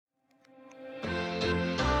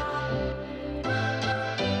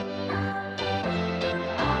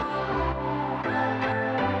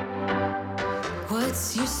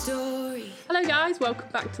What's your story? Hello guys, welcome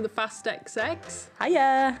back to the Fast XX.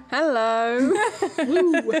 Hiya. Hello.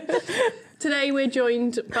 Woo. Today we're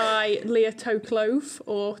joined by Leah Tokelove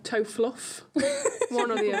or Tofluff. One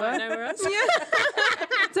or the other. Nowhere else.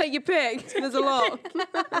 Take your pick. There's a lot.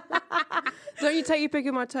 Don't you take your pick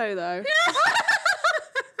of my toe though?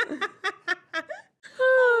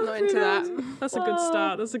 Not into that. That's a good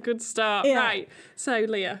start. That's a good start. Yeah. Right. So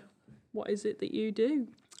Leah, what is it that you do?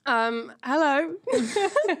 Hello. I'm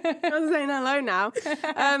saying hello now.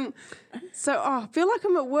 I feel like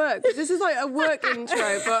I'm at work. This is like a work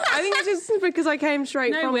intro, but I think it's just because I came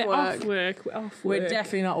straight from we're work. off work. We're off work. We're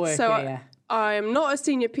definitely not working So here. I'm not a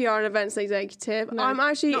senior PR and events executive. No, I'm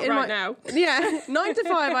actually not in right my now. Yeah, 9 to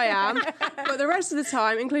 5 I am. But the rest of the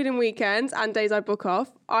time, including weekends and days I book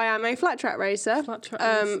off, I am a flat track racer.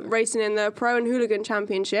 Racing in the Pro and Hooligan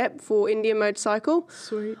Championship for Indian Motorcycle.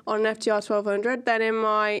 Sweet. On an FTR 1200. Then in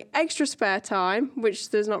my extra spare time, which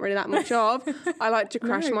there's not really that much of, I like to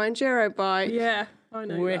crash my enduro bike. Yeah, I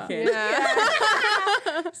know. Wicked. Yeah.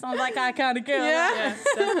 Sounds like our kind of girl. Yeah.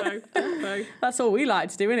 Defo. That's all we like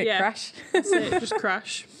to do, innit? Yeah. Crash. That's it. Just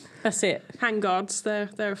crash. That's it. Hang guards, they're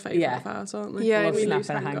a favourite of ours, aren't they? Yeah, Love we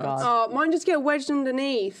snapping a hang guard. Oh, mine just get wedged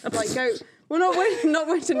underneath. Like go. Well, not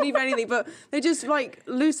wedged underneath anything, but they just like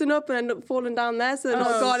loosen up and end up falling down there. So they're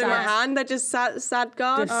not guard in my hand. They're just sad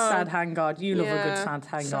guard. Just sad hang guard. You love a good Yeah. sad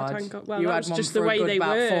hang Sad guard. hang guard. Well, you that had was one just for the a way good they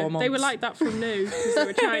about 4 were. months. They were like that from new because they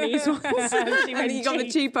were Chinese ones. And you got the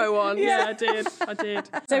cheapo one. Yeah, I did.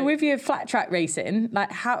 So with your flat track racing,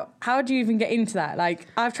 like how do you even get into that? Like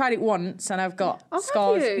I've tried it once and I've got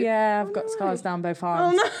scars. you? Yeah, I've got scars down both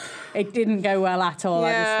arms. Oh, no. It didn't go well at all.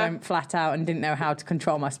 I just Yeah. went flat out and didn't know how to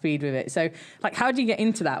control my speed with it. So like how do you get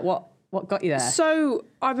into that? What got you there? So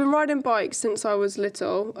I've been riding bikes since I was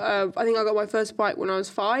little. I think I got my first bike when I was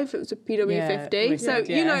 5. It was a PW50. Yeah, so, wicked,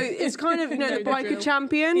 you know, yeah. it's kind of, the biker drill.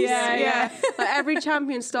 champions. Yeah. Like every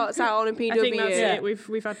champion starts out on a PW. I think that's it.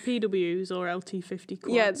 We've had PWs or LT50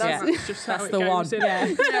 quads. Yeah, that's just That's how it the goes, one. isn't Yeah.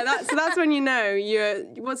 it? Yeah, that's when you know you're,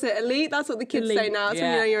 what's it, elite? That's what the kids say Elite, now. That's when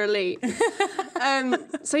yeah. you know you're elite.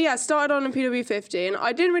 I started on a PW50 and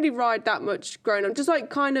I didn't really ride that much growing up. Just like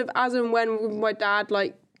kind of as and when with my dad,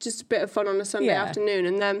 like just a bit of fun on a Sunday afternoon.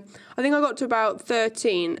 And then I think I got to about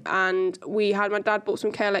 13 and my dad bought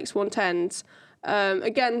some KLX 110s.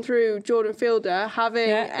 Again, through Jordan Fielder, having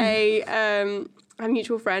a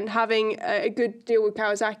mutual friend, having a good deal with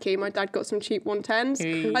Kawasaki. My dad got some cheap 110s.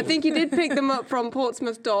 Cool. I think he did pick them up from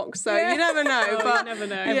Portsmouth docks, so you never know. Oh, but you never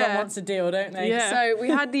know. Everyone wants a deal, don't they? Yeah. So we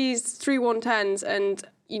had these 3 110s and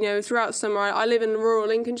throughout summer, I live in rural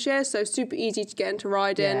Lincolnshire, so super easy to get into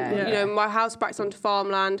riding. Yeah. My house backs onto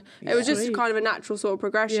farmland. It was just Sweet. kind of a natural sort of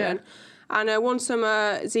progression. Yeah. And one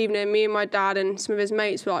summer's evening, me and my dad and some of his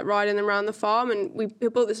mates were like riding them around the farm, and we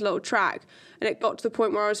built this little track. And it got to the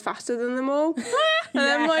point where I was faster than them all. And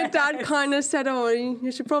then my dad kind of said, "Oh,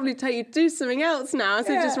 you should probably take you to do something else now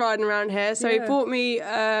instead of just riding around here." So he bought me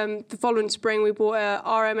the following spring. We bought a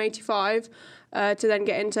RM85. To then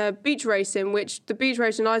get into beach racing, which the beach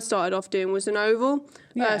racing I started off doing was an oval.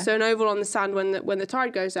 Yeah. So an oval on the sand when the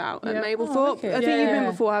tide goes out at Mablethorpe. okay. I think you've been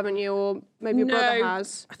Yeah. before, haven't you? Or maybe your brother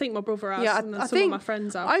has. I think my brother has, Yeah, and then I some think of my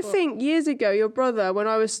friends have. I but- think years ago, your brother, when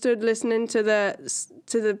I was stood listening to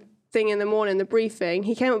the thing in the morning, the briefing,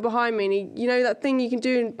 he came up behind me and he, that thing you can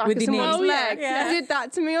do in back With of your someone's knees. leg. Yeah. He did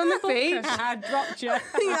that to me on the beach. I dropped you.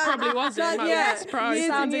 Probably was it. Might Yeah. be surprised. Years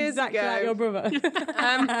Sounds and years exactly ago. like your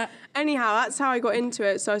brother. Anyhow, that's how I got into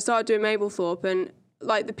it. So I started doing Mablethorpe, and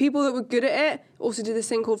like the people that were good at it also did this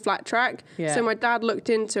thing called flat track. Yeah. So my dad looked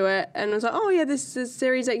into it and was like, "Oh yeah, this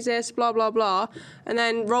series exists, blah blah blah," and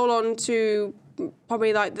then roll on to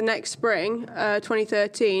probably like the next spring,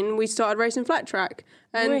 2013, we started racing flat track.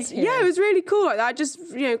 And Wicked. yeah, it was really cool like that. Just,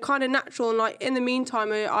 kind of natural. And like in the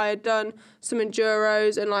meantime, I had done some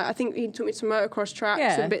enduros and like I think he took me to motocross tracks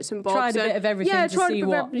and bits and bobs. Tried a bit of everything Yeah, to tried see a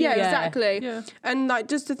bit of what- yeah, yeah. exactly. Yeah. And like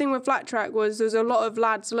just the thing with flat track was there's a lot of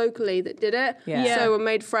lads locally that did it. Yeah. So we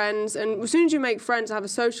made friends, and as soon as you make friends and have a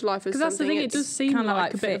social life or Because something, that's the thing, it does seem kinda like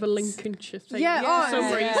like a bit of a fits. Lincolnshire thing. Yeah, For some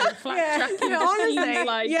yeah. reason, flat tracking just honestly, seems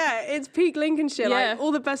like... it's peak Lincolnshire. Yeah. Like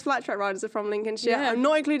all the best flat track riders are from Lincolnshire. Yeah. I'm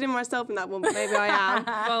not including myself in that one, but maybe I am.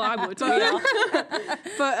 Well, I would.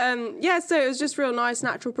 But so it was just real nice,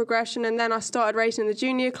 natural progression. And then I started racing in the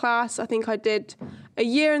junior class. I think I did a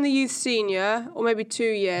year in the youth senior, or maybe 2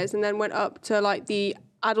 years, and then went up to like the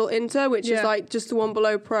adult inter, which is like just the one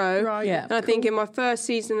below pro. Right. Yeah. And I think in my first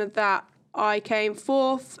season of that, I came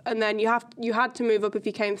 4th, and then you had to move up if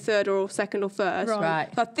you came 3rd or 2nd or 1st. Right.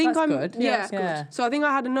 So I think That's good. Yeah. Yeah. So I think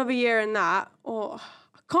I had another year in that. Or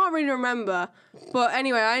I can't really remember. But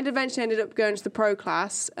anyway, I eventually ended up going to the pro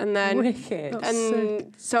class, and then Wicked.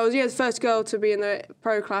 so I was the first girl to be in the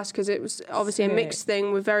pro class because it was obviously a mixed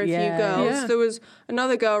thing with very few girls. Yeah. There was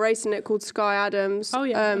another girl racing it called Sky Adams. Oh,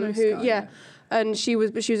 yeah, I know who Sky, and she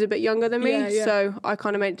was a bit younger than me, so I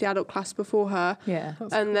kind of made the adult class before her. Yeah.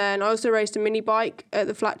 And then I also raced a mini bike at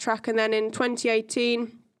the flat track, and then in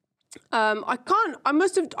 2018, I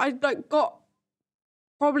got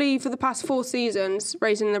probably for the past 4 seasons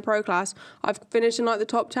racing in the pro class, I've finished in like the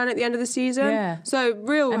top 10 at the end of the season. Yeah. So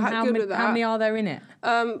good with that. How many are there in it?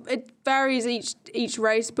 It varies each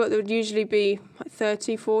race, but there would usually be like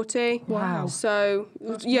 30, 40. Wow. So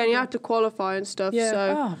and you have to qualify and stuff. Yeah.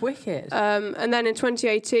 So Oh, wicked. and then in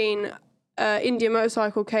 2018, India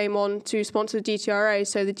Motorcycle came on to sponsor the DTRA.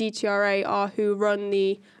 So the DTRA are who run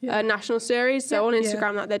the national series. So on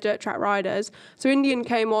Instagram, that they're dirt track riders. So Indian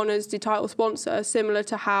came on as the title sponsor, similar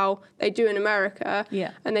to how they do in America.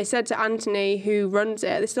 Yeah. And they said to Anthony, who runs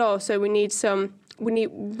it, they said, "Oh, so we're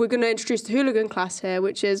going to introduce the hooligan class here,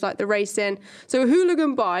 which is like the racing. So a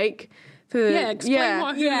hooligan bike." Explain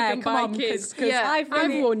what a hooligan come on, bike is. 'cause I've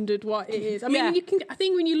wondered what it is. I mean, I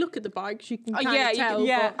think when you look at the bikes, you can kind of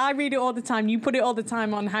tell. I read it all the time. You put it all the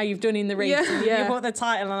time on how you've done in the race. Yeah. You put the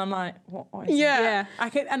title, and I'm like, what is Yeah. that? Yeah. I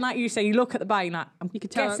can, and like you say, you look at the bike, like, I'm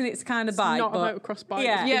tell guessing it's kind of It's bike, not but a motocross bike.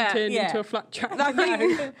 Yeah. It's been turned into a flat track.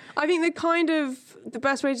 I think the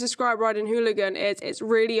best way to describe riding hooligan is it's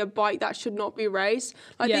really a bike that should not be raced.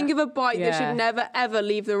 Think of a bike that should never ever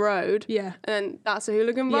leave the road. Yeah. And that's a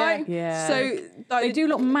hooligan bike. Yeah. So they do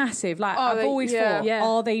look massive. Like I've always thought,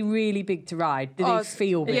 are they really big to ride? Do they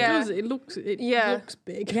feel big? yeah. It looks big. Yeah,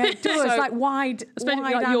 it does. So- like wide, Especially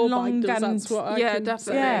wide like and your long bike does. and That's what I Yeah, can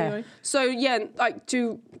definitely. say Yeah. anyway.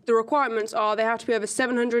 So the requirements are they have to be over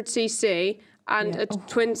 700cc and at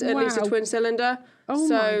least a twin cylinder. Oh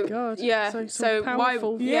so, my God. Yeah. So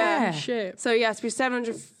powerful. Yeah. Shit. So yeah, to be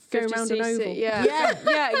 750cc. Go round an oval. Yeah. Yeah.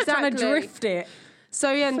 Yeah, exactly. trying to drift it.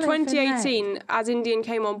 So yeah, in Flipping 2018, as Indian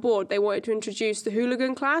came on board, they wanted to introduce the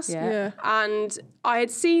hooligan class. Yeah. And I had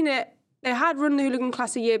seen it. They had run the hooligan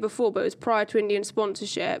class a year before, but it was prior to Indian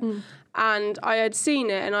sponsorship. And I had seen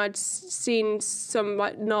it, and I'd seen some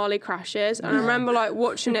like gnarly crashes. And I remember like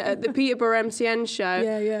watching it at the Peterborough MCN show.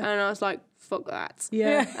 Yeah. And I was like, "Fuck that."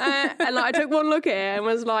 Yeah. And like I took one look at it and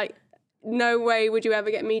was like, no way would you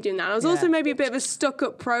ever get me doing that. And I was also maybe a bit of a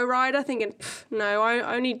stuck-up pro rider, thinking, no, I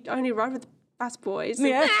only ride with the fast boys.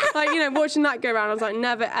 Yeah. Watching that go around, I was like,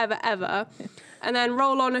 never, ever, ever. And then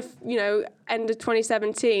roll on, end of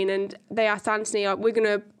 2017, and they asked Anthony, like,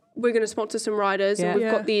 we're gonna sponsor some riders, and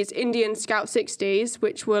we've got these Indian Scout 60s,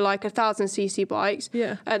 which were like 1,000cc bikes,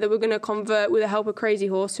 that we're gonna convert with the help of Crazy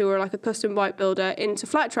Horse, who are like a custom bike builder, into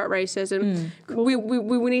flat track races, and we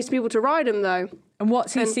need some people to ride them though. And what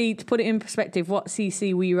CC, to put it in perspective, what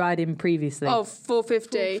CC were you riding previously? Oh,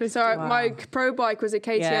 450. So my pro bike was a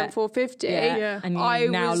KTM 450. Yeah. And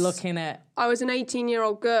you're now looking at... I was an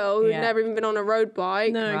 18-year-old girl who'd never even been on a road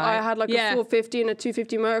bike. No. I had like a 450 and a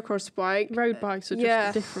 250 motocross bike. Road bikes are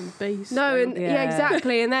just a different beast. No,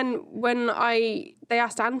 exactly. And then when they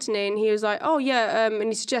asked Anthony, and he was like, "Oh yeah," and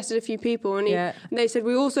he suggested a few people, and they said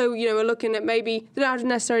we also, are looking at maybe they don't have to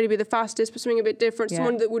necessarily be the fastest, but something a bit different,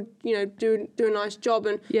 someone that would, do a nice job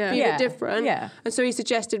and be a bit different. Yeah. And so he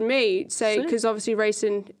suggested me, because obviously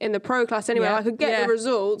racing in the pro class anyway, I could get the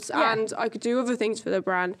results and I could do other things for the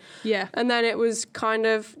brand. Yeah. And then it was kind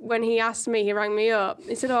of when he asked me, he rang me up.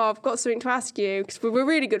 He said, "Oh, I've got something to ask you," because we're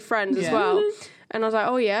really good friends as well. And I was like,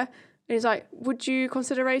 "Oh yeah." And he's like, "Would you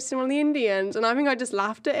consider racing one of the Indians?" And I think I just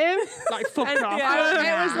laughed at him. Like, fuck off.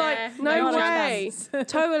 It was like, no way.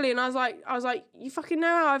 Totally. And I was like, you fucking know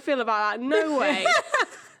how I feel about that. No way.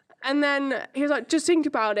 And then he was like, just think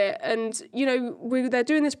about it. And, they're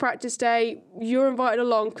doing this practice day. You're invited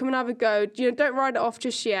along. Come and have a go. Don't ride it off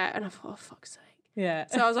just yet. And I thought, oh, fuck's sake. Yeah.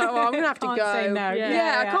 So I was like, well, I'm going to have to Can't go. say no.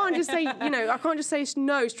 I can't just say, I can't just say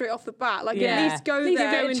no straight off the bat. Like, at least go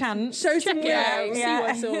there. Give it a chance. Show some Check it out. legs. See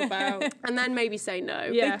what it's all about. And then maybe say no.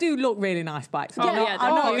 Yeah. They do look really nice bikes. Oh, yeah,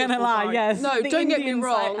 I'm not going to lie. bikes. Yes. No, The don't get me Indians,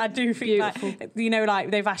 wrong. I do think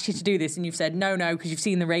like, they've asked you to do this and you've said no, because you've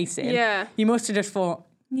seen the racing. Yeah. You must have just thought,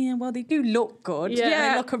 yeah, well, they do look good.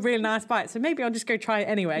 Yeah. They look a really nice bike. So maybe I'll just go try it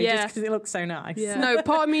anyway, just because it looks so nice. Yeah. No,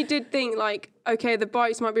 part of me did think like, okay, the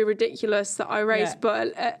bikes might be ridiculous that I race,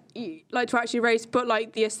 but like to actually race, but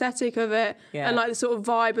like the aesthetic of it and like the sort of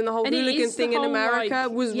vibe and the whole hooligan thing in America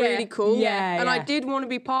was really cool. Yeah, and I did want to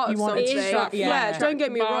be part of something. Yeah, don't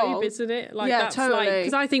get me wrong. Isn't it? Like, Yeah, that's totally.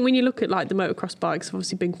 Because I think when you look at like the motocross bikes, have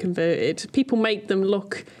obviously been converted. People make them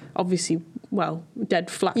look obviously dead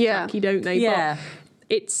flat tracky, don't they? Yeah. But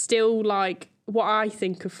it's still like what I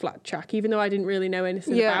think of flat track, even though I didn't really know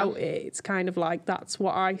anything about it, it's kind of like that's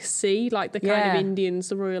what I see, like the kind of Indians,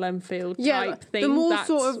 the Royal Enfield type thing. The more that's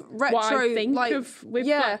sort of retro, what I think like, of with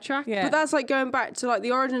flat track. Yeah. But that's like going back to like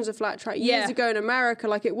the origins of flat track years ago in America.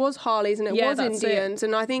 Like it was Harleys and it was Indians,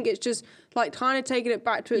 and I think it's just like kind of taking it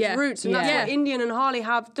back to its roots, and that's what Indian and Harley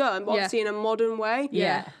have done, but obviously in a modern way.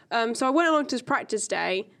 So I went along to his practice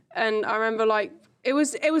day, and I remember like. It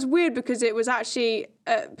was weird because it was actually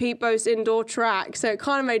at Pete Boast's indoor track, so it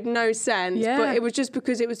kind of made no sense. But it was just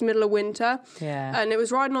because it was middle of winter, and it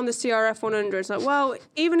was riding on the CRF 100. It's like, well,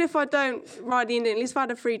 even if I don't ride the Indian, at least I've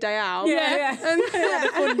had a free day out. And had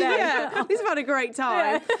a fun day. At least I've had a great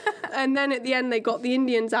time. And then at the end, they got the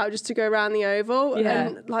Indians out just to go around the oval,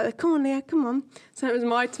 and like, come on, Leah, come on. So it was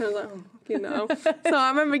my turn. I was like, oh, you know. So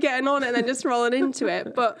I remember getting on it and then just rolling into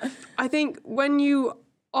it. But I think when you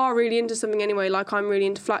are really into something anyway, like I'm really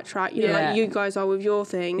into flat track, you know, like you guys are with your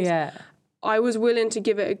things. I was willing to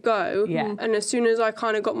give it a go. And as soon as I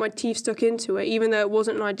kind of got my teeth stuck into it, even though it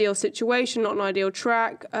wasn't an ideal situation, not an ideal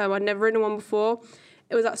track, I'd never ridden one before,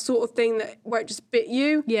 it was that sort of thing that where it just bit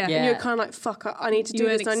you. And you're kind of like, fuck, I need to do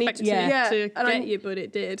this. I need to get you, but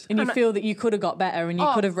it did. And you feel that you could have got better, and you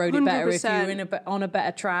could have rode it better if you were on a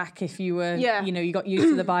better track, if you were, you know, you got used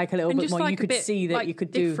to the bike a little bit more. Like you could see that you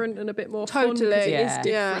could do different and a bit more fun. It is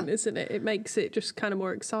different, isn't it? It makes it just kind of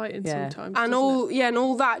more exciting sometimes. And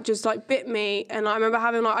all that just like bit me. And I remember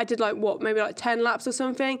having like, I did like what, maybe like 10 laps or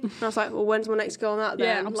something. And I was like, well, when's my next go on that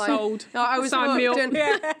then? I'm like, sold. I was Sign me up.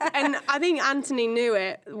 And I think Anthony knew it.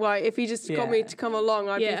 Like if he just got me to come along,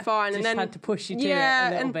 I'd be fine. Just and then had to push you to it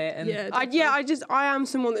a little bit. And I am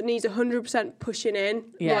someone that needs 100% pushing in.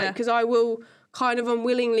 Because I will kind of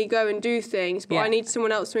unwillingly go and do things, but I need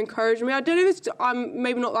someone else to encourage me. I don't know if I'm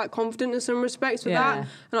maybe not that confident in some respects with that,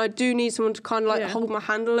 and I do need someone to kind of like hold my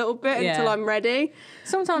hand a little bit until I'm ready.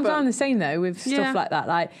 Sometimes I'm the same though with stuff like that.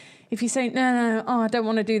 Like if you say, no, I don't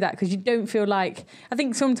want to do that, because you don't feel like, I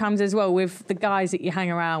think sometimes as well with the guys that you hang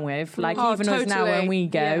around with, like even us now when we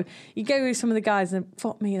go, you go with some of the guys and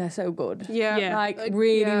fuck me, they're so good. Like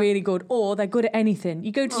really, really good. Or they're good at anything.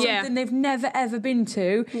 You go to something they've never ever been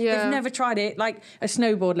to, they've never tried it, like a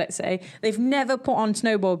snowboard, let's say. They've never put on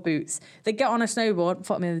snowboard boots. They get on a snowboard,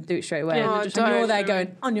 fuck me, they do it straight away. And you're there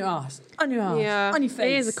going, on your ass, on your face.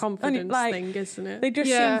 It is a confidence thing, isn't it? They just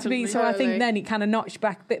seem to be, so I think then it kind of knocks you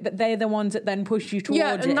back a bit, but they're the ones that then push you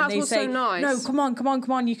towards it. And that's they what's say, so nice. no, come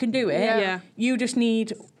on, you can do it. You just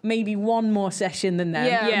need maybe one more session than them.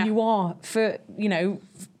 And you are, for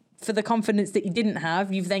the confidence that you didn't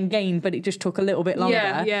have, you've then gained, but it just took a little bit longer.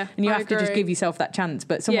 And you have to just give yourself that chance.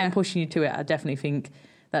 But someone pushing you to it, I definitely think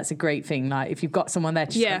that's a great thing. Like if you've got someone there,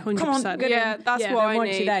 just go, come on, get in. That's what I need.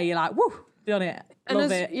 Once you're there, you're like, woo, done it.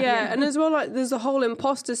 Love it. And as well, like there's the whole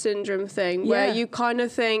imposter syndrome thing where you kind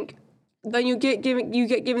of think, then you get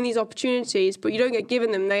given these opportunities, but you don't get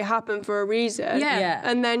given them. They happen for a reason.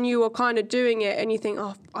 And then you are kind of doing it, and you think,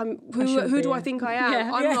 oh, who do I think I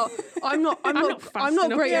am? I'm not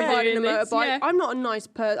great at riding a motorbike. I'm not a nice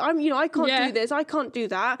person. I can't do this. I can't do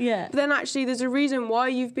that. But then actually, there's a reason why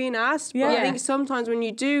you've been asked. But I think sometimes when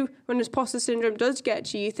imposter syndrome does get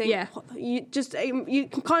to you, you think, you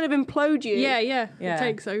can kind of implode you. It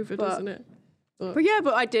takes over, doesn't it?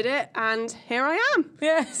 But I did it, and here I am.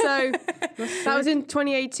 So that was in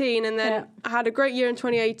 2018, and then I had a great year in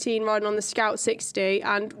 2018 riding on the Scout 60.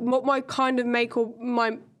 And what my kind of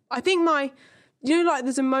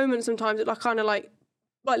there's a moment sometimes that kind of like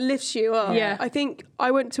lifts you up. I think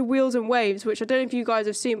I went to Wheels and Waves, which I don't know if you guys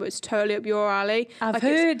have seen, but it's totally up your alley. I've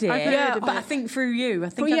heard it, but I think through you.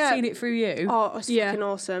 I've seen it through you. Oh, it's fucking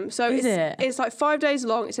awesome. So it's like 5 days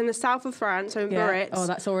long. It's in the south of France, so in Biarritz. Oh,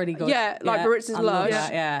 that's already good. Biarritz is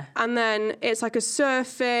lush. And then it's like a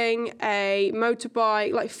surfing, a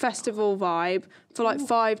motorbike, like festival vibe for like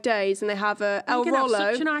 5 days, and they have a El Rollo,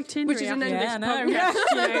 such an itinerary, which is an English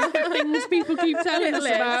podcast, things people keep telling us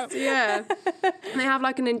about. And they have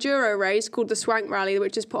like an enduro race called the Swank Rally,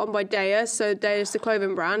 which is put on by Deus, so Deus the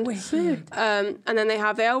clothing brand. And then they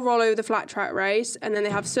have the El Rollo, the flat track race, and then they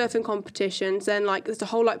have surfing competitions. Then like there's a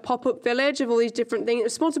whole like pop-up village of all these different things.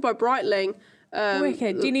 It's sponsored by Breitling.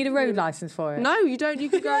 Wicked. Do you need a road license for it? No, you don't. You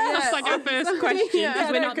can go. That's like our first question because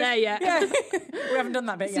we're not there yet. We haven't done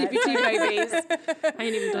that bit yet. CBT babies. I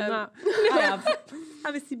ain't even done that. I have.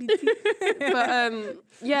 I'm a CBT.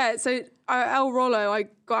 But so El Rollo, I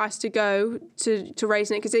got asked to go to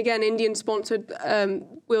racing it because again, Indian sponsored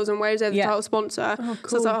Wheels and Waves. They're the title sponsor. Oh,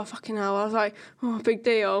 cool. So I was like, oh fucking hell! I was like, oh, big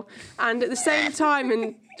deal. And at the same time,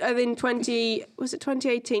 in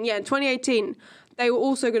 2018? Yeah, in 2018, they were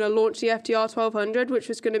also going to launch the FTR 1200, which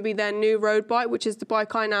was going to be their new road bike, which is the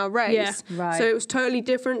bike I now race. Yeah. Right. So it was totally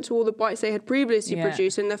different to all the bikes they had previously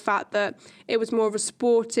produced in the fact that it was more of a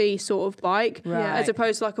sporty sort of bike as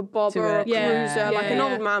opposed to like a bobber or a cruiser, like an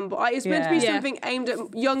old man bike. It's meant to be something aimed at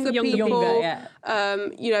younger people,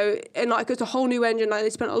 you know, and like it's a whole new engine. Like they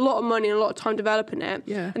spent a lot of money and a lot of time developing it,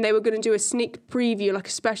 and they were going to do a sneak preview, like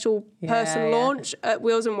a special person launch at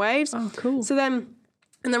Wheels and Waves. Oh, cool. So then,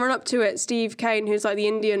 and then run up to it, Steve Kane, who's like the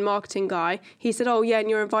Indian marketing guy, he said, oh yeah, and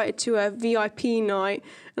you're invited to a VIP night.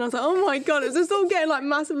 And I was like, oh my God, it's just all getting like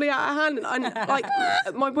massively out of hand. And like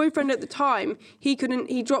my boyfriend at the time, he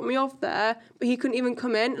dropped me off there, but he couldn't even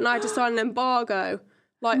come in, and I had to sign an embargo.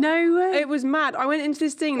 Like, no way. It was mad. I went into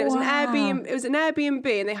this thing and it was an Airbnb. It was an Airbnb,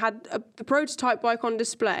 and they had the prototype bike on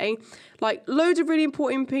display. Like loads of really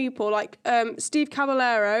important people, like Steve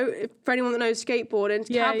Caballero, for anyone that knows skateboarding,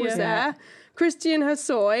 Cab was there. Christian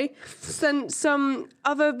Hosoi, some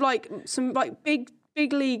other some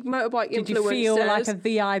big league motorbike influencers. Did you feel like a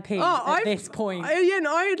VIP at this point? I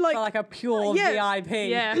had like a pure VIP.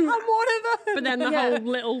 Yeah. I'm one of them. But then the whole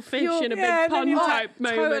little fish in a big pond type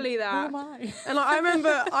moment. Totally that. Who am I? And like, I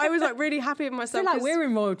remember I was like really happy with myself. I feel like we're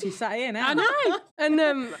in royalty sat here now. I know. And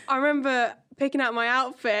I remember picking out my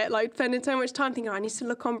outfit, like spending so much time thinking, I need to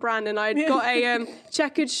look on brand, and I'd got a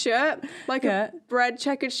checkered shirt, like a bread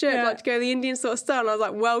checkered shirt, like to go the Indian sort of style, and I was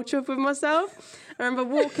like well chuffed with myself. I remember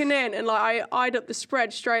walking in and like I eyed up the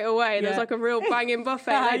spread straight away. And there was like a real banging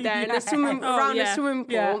buffet right there, and a swimming around a swimming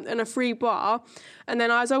pool and a free bar. And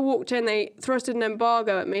then as I walked in, they thrusted an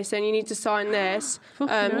embargo at me saying, you need to sign this.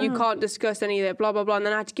 You can't discuss any of it, blah, blah, blah. And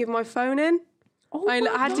then I had to give my phone in. I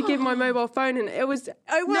had to give my mobile phone in. It was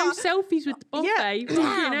no selfies with the buffet. You know.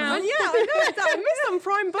 I know exactly. I missed some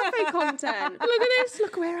prime buffet content. Look at this.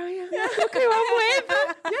 Look where I am. Look who I'm with.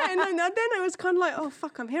 And then it was kind of like, oh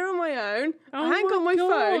fuck, I'm here on my own. I ain't got my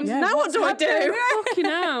phone. Yeah, now what do I do? Fucking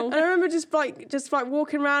hell. And I remember just like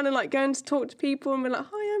walking around and like going to talk to people and being like,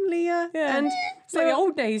 hi, I'm Leah. Yeah. And it's like the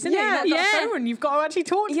old days, isn't it? You've got a phone and you've got to actually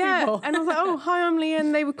talk to people. And I was like, oh, hi, I'm Leah.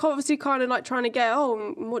 And they were obviously kind of like trying to get,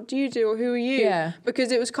 oh, what do you do, or who are you? Yeah.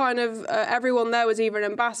 Because it was kind of everyone there was either an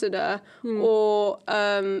ambassador or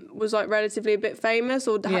was like relatively a bit famous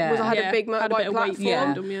or had a big motorbike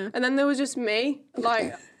platform. And then there was just me,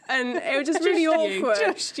 like. And it was just really awkward.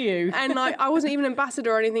 Just you. And like, I wasn't even an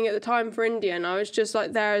ambassador or anything at the time for Indian. I was just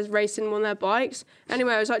like there as racing one of their bikes.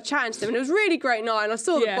 Anyway, I was like chatting to them, and it was a really great night. And I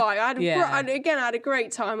saw the bike. I had a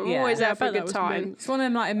great time. I'm always there for a good time. It's one of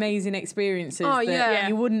them like amazing experiences that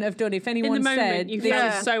you wouldn't have done if anyone in the moment, said you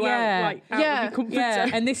feel so out of your comfort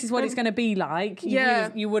zone. And this is what it's going to be like.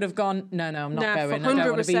 You would have gone, no, I'm not going. 100%. I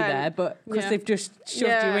don't want to be there. But because they've just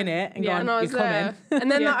shoved you in it and gone, you're coming.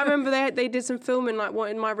 And then I remember they did some filming, like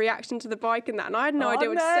wanting my reaction to the bike and that, and I had no idea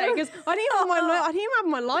what to say because I didn't even have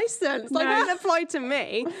my license. Like it didn't apply to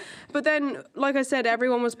me. But then, like I said,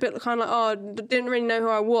 everyone was a bit kind of like, didn't really know who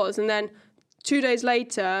I was. And then 2 days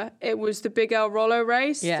later, it was the Big L Rollo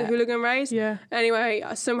race, the hooligan race. Yeah. Anyway,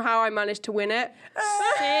 somehow I managed to win it.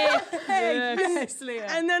 Yes, Leah.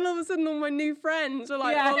 And then all of a sudden, all my new friends were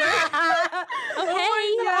like, Hi.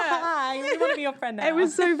 We want to be your friend now. It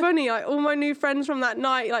was so funny. Like all my new friends from that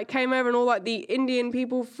night, like came over, and all like the Indian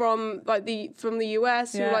people from the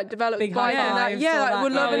US who like developed big bike and that. Yeah,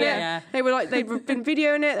 were loving it. Yeah. They were like they'd been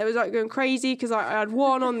videoing it. They was like going crazy because I had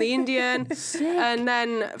won on the Indian. And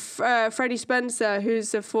then Freddie Spencer,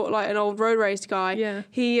 who's an old road race guy. Yeah.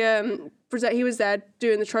 He was there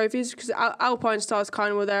doing the trophies because Alpine Stars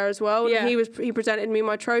kind of were there as well. Yeah. And he presented me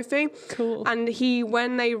my trophy. Cool. And he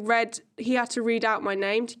had to read out my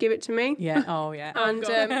name to give it to me. Yeah. Oh yeah. And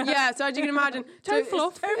so as you can imagine,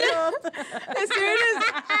 Tokelove. As soon as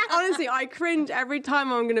honestly, I cringe every time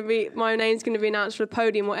my name's gonna be announced for a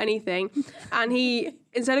podium or anything. And he,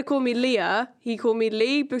 instead of calling me Leah, he called me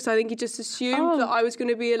Lee because I think he just assumed that I was going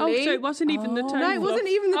to be a Lee. So it wasn't even the Tokelove. No, it wasn't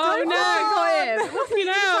even the Tokelove that got him. It wasn't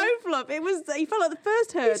even the Tokelove. He fell at the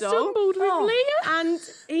first hurdle. He stumbled with Leah. And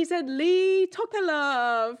he said, Lee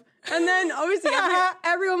Tokelove. And then obviously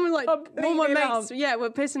everyone was like, all my mates, were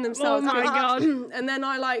pissing themselves. Oh my God. And then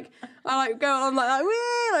I go on like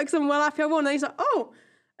wee, like some well happy I won. And he's like, oh.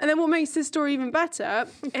 And then what makes this story even better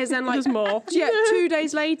is then like, there's more. Yeah, 2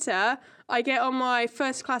 days later, I get on my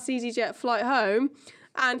first class EasyJet flight home,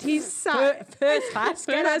 and he's sat first class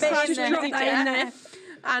EasyJet,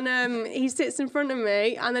 and he sits in front of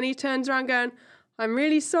me, and then he turns around going, I'm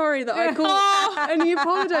really sorry that I called, and he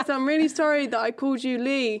apologised. I'm really sorry that I called you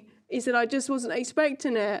Lee. He said I just wasn't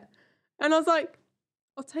expecting it, and I was like,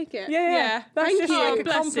 I'll take it. Yeah. That's Thank just you. like a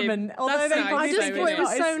Bless him. compliment. Although That's they nice. probably I just say thought it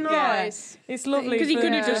was so nice. It's lovely. Because he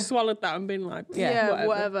could have Yeah. just swallowed that and been like,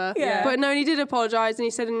 Whatever. Yeah. But no, and he did apologise and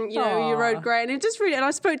he said, you rode great. And it just really, and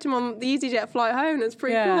I spoke to him on the EasyJet flight home. And it's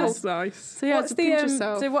pretty cool. that's nice. So yeah, What's to pinch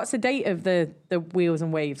yourself. so what's the date of the Wheels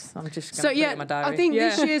and Waves? I'm just going to put it in my diary. I think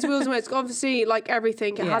this year's Wheels and Waves, obviously, like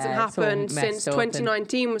everything, it hasn't it's all happened since messed up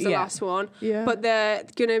 2019 was the last one. Yeah. But they're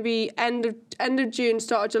going to be end of June,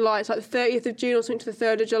 start of July. It's like the 30th of June or something to the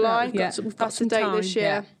 3rd of July. We've got That's the some date time. this year.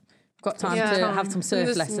 Yeah. Got time to have some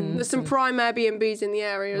surf lessons. There's some prime Airbnbs in the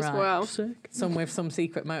area as well. Sick. Some with some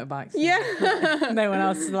secret motorbikes. Yeah. No one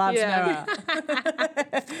else is allowed to know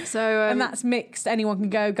about. So And that's mixed. Anyone can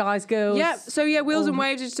go, guys, girls. yeah, so Wheels and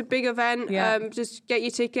Waves is just a big event. Yeah. Just get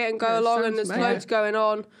your ticket and go along, and sounds there's amazing. loads going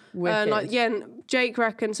on. Wicked. And Jake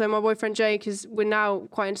reckons, so my boyfriend Jake we're now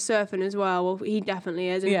quite into surfing as well. Well, he definitely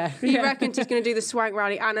is. And he reckons he's going to do the swank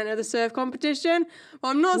rally and enter the surf competition.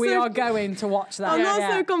 Well, I'm not We are going to watch that. I'm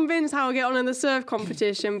not so convinced how I'll get on in the surf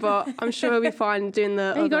competition, but I'm sure he'll be fine doing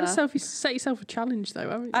the You got to other. set yourself a challenge though,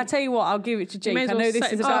 haven't you? I tell you what, I'll give it to Jake. may as I well know this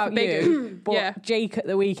set is himself about bigger. you, but Yeah. Jake at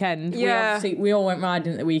the weekend, Yeah. we all went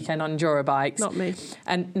riding at the weekend on enduro bikes. Not me.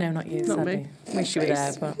 And no, not you. Not sadly. me. Wish you were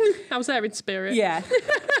there, but I was there in spirit. yeah,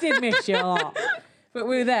 did miss you a lot. But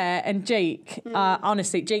we were there, and Jake,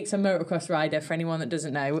 honestly, Jake's a motocross rider for anyone that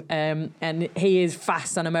doesn't know, and he is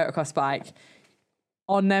fast on a motocross bike.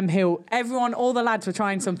 On them hill, all the lads were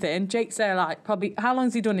trying something. Jake's there, like, probably, how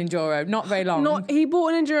long's he done enduro? Not very long. He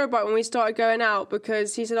bought an enduro bike when we started going out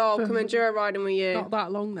because he said, "Oh, I'll come enduro riding with you." Not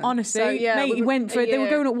that long then. Honestly, So, yeah, mate, he went for it. They were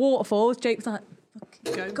going at waterfalls. Jake's like,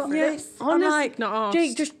 Go for yes. it. I'm like, Not arsed.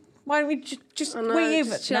 Jake, just why don't we just know, wait here?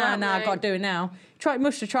 just chill out, Nah, mate. I've got to do it now.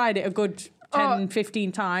 Must have tried it a good 10,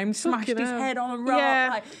 15 times. Smashed Fucking his hell. head on a rock. Yeah.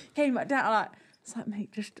 Like, came back down. Like, it's like,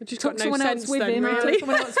 mate, just got took no someone else sense with then, him. really. Took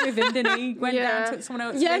someone else with him, didn't he? Went down, took someone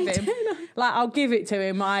else with him. Like, I'll give it to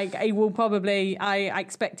him. Like, he will probably. I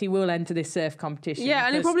expect he will enter this surf competition. Yeah,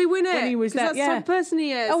 and he'll because probably win it. When he was 'cause there, that's the type of person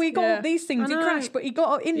he is. Oh, he got all these things. I He know. crashed, but he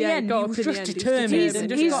got in the Yeah, he end. got He up was in the just end. He was determined.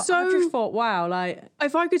 determined. And He's I so- just thought, wow, like,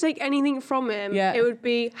 If I could take anything from him, Yeah. it would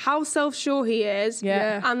be how self-sure he is,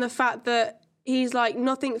 Yeah. and the fact that he's like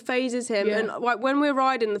nothing phases him. Yeah. And like when we're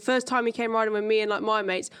riding, the first time he came riding with me and like my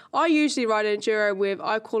mates, I usually ride an enduro with,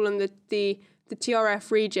 I call them the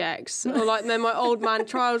TRF rejects, or like they're my old man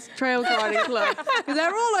trails riding club, because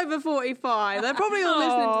they're all over 45. They're probably all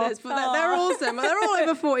listening to this, but they're awesome. But they're all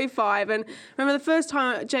over 45. And remember the first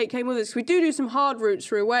time Jake came with us, we do some hard routes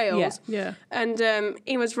through Wales. Yeah. And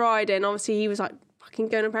he was riding. Obviously, he was like fucking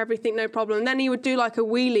going up everything, no problem. And then he would do like a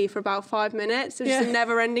wheelie for about 5 minutes. It was just a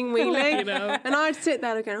never-ending wheelie. You know. And I'd sit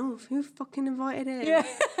there and go, "Oh, who fucking invited him?" Yeah.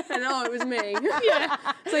 And it was me.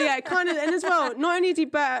 So yeah, kind of. And as well, not only is he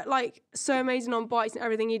better, like so amazing on bikes and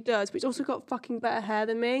everything he does, but he's also got fucking better hair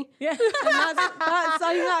than me. yeah. And that's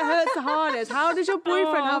I think that hurts the hardest. How does your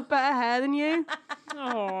boyfriend have better hair than you?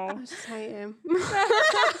 Oh. I just hate him.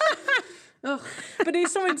 But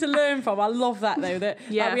it's something to learn from. I love that though. That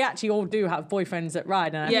Yeah. like, we actually all do have boyfriends that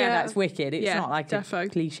ride, and I think Yeah. that's wicked. It's Yeah, not like defo. a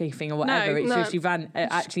cliche thing or whatever. It's no. just you've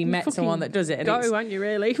actually met someone that does it, and Go, it's, aren't you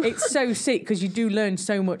really? it's so sick because you do learn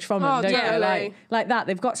so much from them, Oh, don't you? totally. Like that.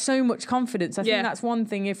 They've got so much confidence. I Yeah. think that's one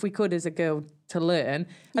thing if we could as a girl to learn.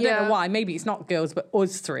 I don't Yeah. know why. Maybe it's not girls, but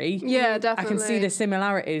us three. Yeah, I definitely. can see the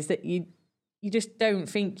similarities that you just don't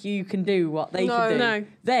think you can do what they can do. No.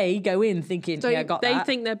 They go in thinking, I got They that.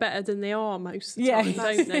 think they're better than they are most of the Yeah. time,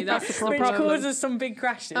 don't they? That's the Which problem. causes some big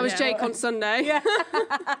crashes. That was Jake on Sunday. Yeah.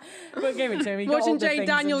 But give it to him. He got all Watching the Jake things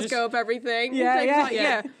Daniels and just- go up everything. Yeah, Jake's yeah. like,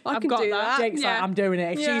 Yeah. I I've can got do that. that. Jake's like, Yeah. I'm doing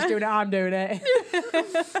it. If Yeah. she's doing it, I'm doing it.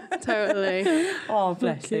 Totally. Oh,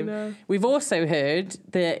 bless Fucking him. hell. We've also heard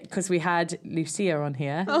that, because we had Lucia on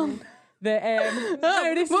here. Oh. That,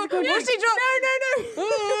 no, this is a good What's one. he dropped?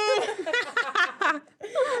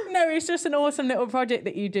 No, it's just an awesome little project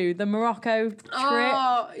that you do. The Morocco trip.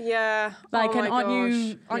 Oh, yeah. Like, oh and my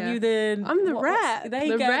aren't gosh. you the... I'm the what's- rep. There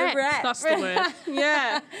you The go, rep. the rep. That's the word.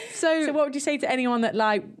 Yeah. So what would you say to anyone that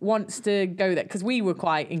like wants to go there? Because we were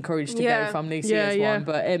quite encouraged to Yeah. go from Lucia's Yeah. one,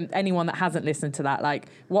 but anyone that hasn't listened to that, like,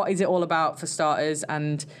 what is it all about for starters,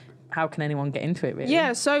 and how can anyone get into it? Really?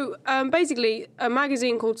 Yeah, so basically a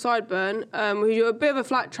magazine called Sideburn, who do a bit of a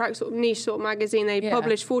flat track sort of niche sort of magazine. They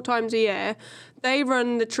publish 4 times a year. They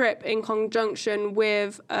run the trip in conjunction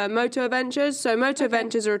with Moto Adventures. So Moto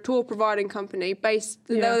Adventures are a tour providing company based.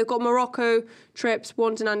 They've got Morocco trips,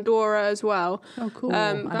 ones in Andorra as well. Oh, cool.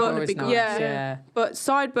 Andorra's That'd be nice, good. yeah. But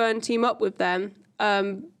Sideburn team up with them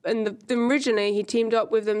originally he teamed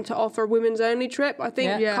up with them to offer a women's only trip. I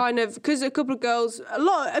think kind of because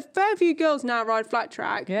a fair few girls now ride flat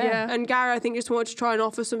track. And Gary I think just wanted to try and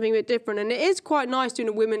offer something a bit different, and it is quite nice doing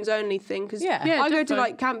a women's only thing because I go to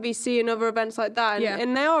like Camp VC and other events like that,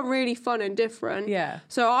 and they are really fun and different.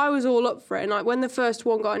 So I was all up for it, and like when the first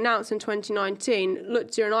one got announced in 2019,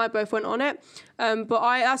 Lutzia and I both went on it. But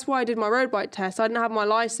that's why I did my road bike test. I didn't have my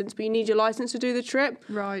license, but you need your license to do the trip.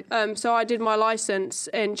 Right. So I did my license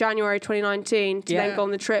in January 2019 to then go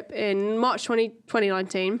on the trip in March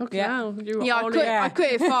 2019. Okay. I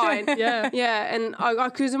quit it fine. Yeah. And I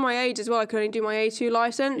because of my age as well, I could only do my A2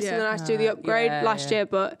 license, and then I had to do the upgrade last year.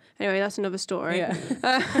 But anyway, that's another story.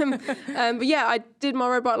 But yeah, I did my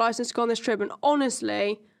road bike license to go on this trip, and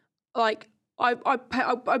honestly, like. I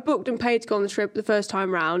booked and paid to go on the trip the first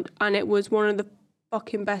time round, and it was one of the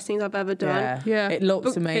fucking best things I've ever done. Yeah. It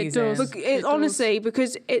looks amazing. It does. Honestly,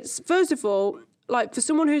 because it's, first of all, like for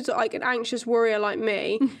someone who's like an anxious worrier like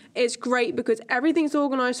me, it's great because everything's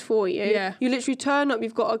organised for you. Yeah. You literally turn up,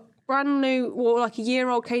 you've got a brand new, like a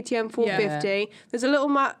year-old KTM 450. Yeah. There's a little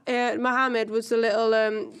Mohammed was the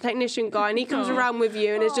little technician guy, and he comes around with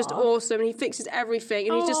you, and it's just awesome, and he fixes everything,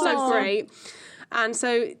 and he's just so great. And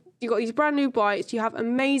so you've got these brand new bikes, you have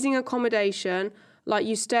amazing accommodation, like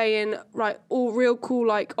you stay in like all real cool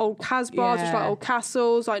like old Casbahs, which like old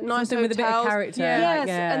castles, like nice something hotels. with a bit of character. Yes,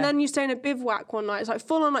 and then you stay in a bivouac one night. It's like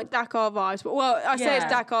full on like Dakar vibes. But I say it's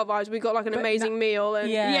Dakar vibes. We got like an amazing meal,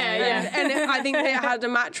 and I think they had a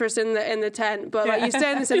mattress in the tent. But like you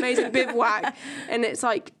stay in this amazing bivouac, and it's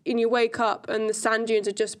like, and you wake up and the sand dunes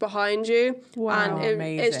are just behind you. Wow, and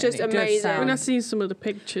it's just amazing. When I see some of the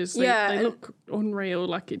pictures, they look unreal.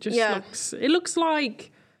 Like it just looks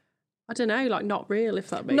like. I don't know, like not real, if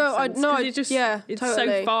that makes sense. It's totally.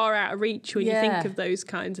 So far out of reach when you think of those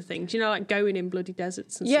kinds of things. You know, like going in bloody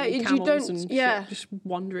deserts and seeing camels and shit, just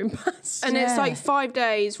wandering past. And it's like 5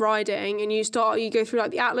 days riding, and you go through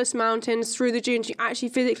like the Atlas Mountains, through the dunes. You actually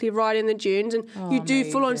physically ride in the dunes, and you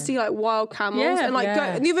do full on see like wild camels and like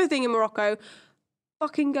and the other thing in Morocco.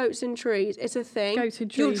 Fucking goats in trees. It's a thing. Goats in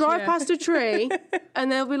trees, you'll drive past a tree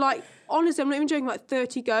and they'll be like, honestly, I'm not even joking, like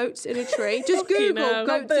 30 goats in a tree. Just Google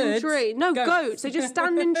goats in tree. No, goats. They just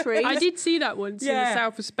stand in trees. I did see that once in the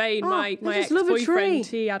south of Spain. My ex-boyfriend,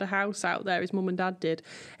 he had a house out there, his mum and dad did,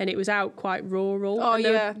 and it was out quite rural.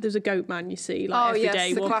 There's a goat man, you see, like every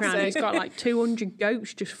day walking around. He's got like 200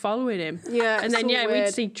 goats just following him. Yeah, and then we'd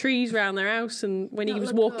see trees around their house, and when he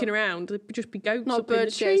was walking around, there'd just be goats not up in the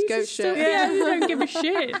bird shit, trees. goat shit. Yeah, they don't give a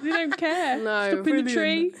shit. They don't care. No, up in the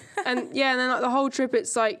tree. And then like the whole trip,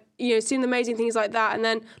 it's like, you know, seeing amazing things like that, and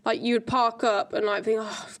then like you would park up and like think,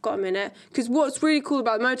 I've got a minute. Because what's really cool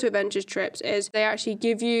about Moto Adventures trips is they actually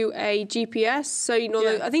give you a GPS. So you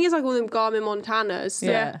know, I think it's like all them Garmin Montanas.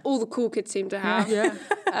 So all the cool kids seem to have.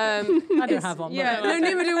 I don't have one. Yeah, no,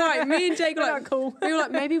 neither do I. Me and Jake were like, cool. We were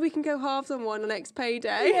like, maybe we can go halves on one on next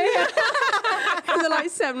payday. They're like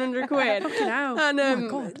 700 quid. And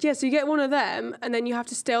so you get one of them, and then you have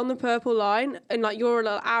to stay on the purple line, and like you're a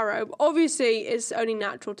little arrow. But obviously, it's only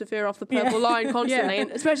natural to veer off the purple line constantly,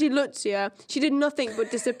 and especially Lutzia. She did nothing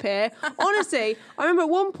but disappear. Honestly, I remember at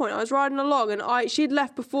one point I was riding along, and she'd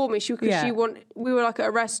left before me. We were like at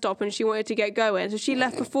a rest stop, and she wanted to get going, so she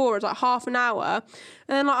left before us like half an hour.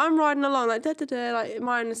 And then like I'm riding along like like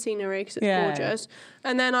admiring the scenery because it's gorgeous.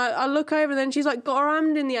 And then I look over, and then she's like got her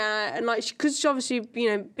hand in the air, and like because she obviously, you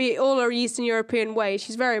know, be all her Eastern European ways,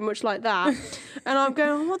 she's very much like that. And I'm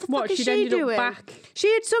going, what the fuck is she doing?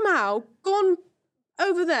 She had somehow gone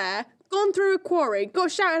over there, gone through a quarry, got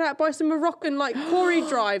shouted at by some Moroccan like quarry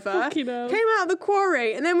driver, came out of the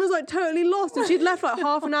quarry, and then was like totally lost, and she'd left like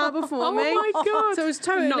half an hour before me. Oh my god! So it was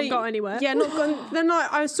totally not got anywhere. Yeah, not gone. Then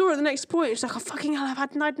I saw her at the next point. And she's like, "Oh fucking hell, I've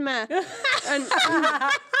had a nightmare," and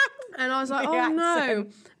I was like, "Oh no!"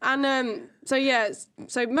 And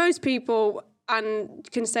so most people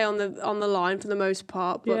can stay on the line for the most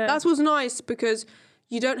part, but that's what's nice because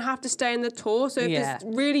you don't have to stay in the tour. So if it's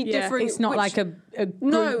really different. It's not like a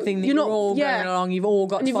group thing that you're all going along. You've all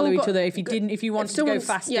got to follow each other. If you wanted to go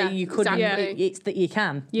faster, you couldn't. It's that you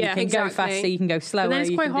can. Yeah, you can go faster. You can go slower. But then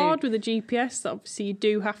it's quite hard with the GPS. Obviously, you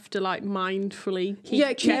do have to like mindfully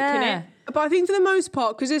keep checking it. But I think for the most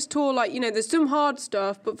part, because this tour, like, you know, there's some hard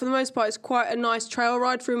stuff, but for the most part, it's quite a nice trail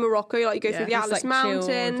ride through Morocco. Like, you go through the Atlas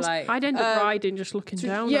Mountains. I'd end up riding, just looking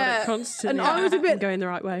down on it constantly. And I was a bit going the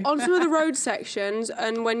right way. On some of the road sections,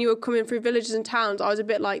 and when you were coming through villages and towns, I was a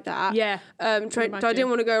bit like that. Yeah. I didn't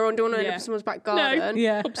want to go around, didn't want to end up in someone's back garden.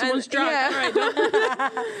 Up someone's drive.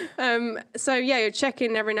 So, you're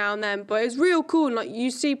checking every now and then, but it's real cool. And, like, you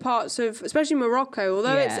see parts of, especially Morocco,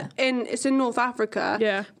 although it's in North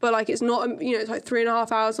Africa, but, like, it's not, it's like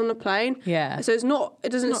 3.5 hours on the plane. Yeah. So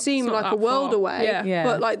it doesn't seem like a world away. Yeah.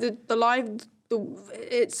 But like the life,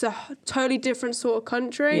 it's a totally different sort of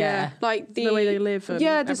country. Yeah. Like the way they live and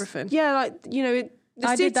everything. Yeah, like,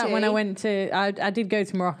 I did that when I went to. I did go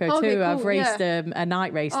to Morocco too. Okay, cool, I've raced a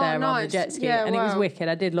night race there on the jet ski, and it was wicked.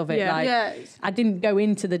 I did love it. Yeah. I didn't go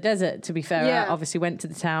into the desert, to be fair. I obviously went to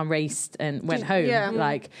the town, raced, and went home. Yeah.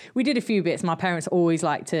 Like we did a few bits. My parents always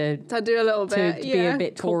like to do a little bit, to be a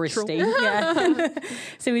bit touristy. Yeah.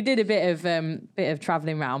 So we did a bit of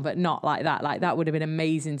travelling around, but not like that. Like that would have been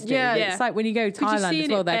amazing to do. Yeah. It's like when you go to Thailand as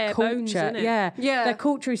well. Their culture, their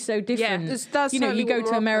culture is so different. That's you go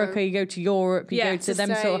to America, you go to Europe, you go to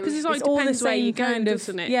them sort of. It's all the same kind of,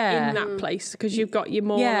 doesn't it? Yeah. In that place, because you've got your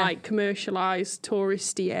more like commercialised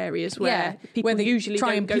touristy areas where people usually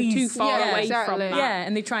don't go too far away from that. Yeah,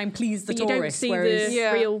 and they try and please the tourists. You don't see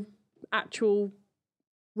the real, actual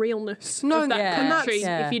realness of that country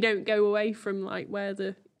if you don't go away from like where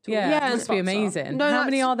the it must be amazing. How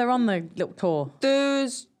many are there on the little tour?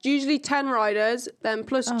 There's usually 10 riders, then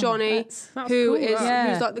plus Johnny, who's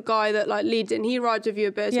like the guy that like leads it, and he rides with you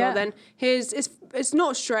a bit as well. Then it's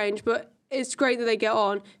not strange, but it's great that they get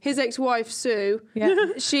on. His ex-wife, Sue,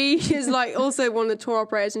 she is like also one of the tour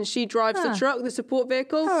operators, and she drives the truck, the support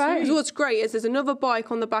vehicle. Right. So what's great is there's another bike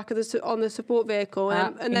on the back of the support vehicle,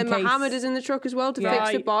 and then Mohammed is in the truck as well to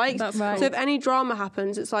fix the bikes. That's So if any drama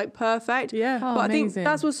happens, it's like perfect. Yeah. But I think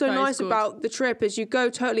that's what's so nice about the trip is you go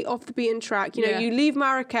totally off the beaten track. You leave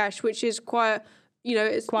Marrakesh, which is quite...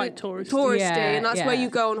 it's quite touristy, and that's where you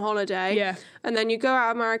go on holiday. Yeah. And then you go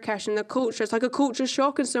out of Marrakesh, and the culture, it's like a culture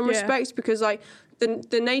shock in some respects, because like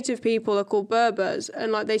the native people are called Berbers,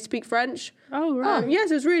 and like they speak French. Oh, right.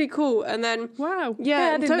 So it's really cool. And then wow.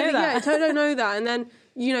 I didn't know that. I totally don't know that. And then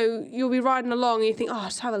you'll be riding along and you think, oh,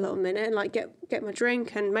 just have a little minute and like get my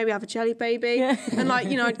drink and maybe have a jelly baby. Yeah. And like,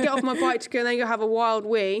 I'd get off my bike to go and then go have a wild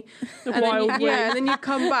wee. And then you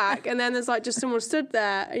come back and then there's like just someone stood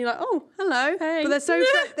there and you're like, oh, hello. Hey. But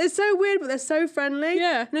they're so weird, but they're so friendly.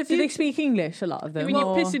 Yeah. And do they speak English, a lot of them? When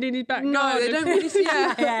you're pissing in his back garden. No, they don't really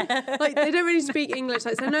like they don't really speak English.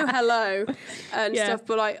 Like, so no hello and stuff.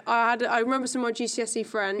 But like I remember some of my GCSE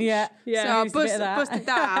French. Yeah. So I busted that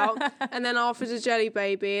out and then I offered a jelly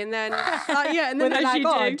baby and then and then they're like,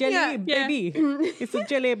 oh, jelly baby. Yeah. It's a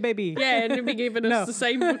jelly baby. Yeah, and they'd be giving us the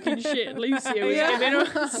same fucking shit Lucia was giving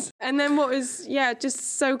us. And then what was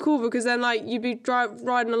just so cool, because then like you'd be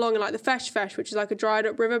riding along in like the Fesh, which is like a dried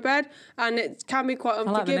up riverbed, and it can be quite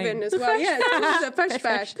unforgiving as well. Yeah, it's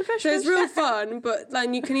Fesh. So it's real fun, but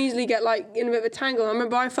then you can easily get like in a bit of a tangle. I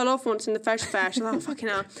remember I fell off once in the Fesh. I was like, oh, fucking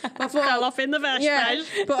hell. I fell off in the Fesh. Yeah,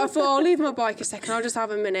 but I thought I'll leave my bike a second. I'll just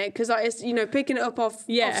have a minute, because like it's picking it up off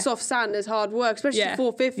soft sand is hard work, especially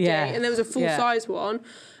 450, and there was a full size one.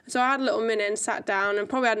 So I had a little minute and sat down and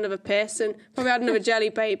probably had another piss and probably had another jelly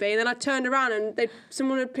baby. And then I turned around and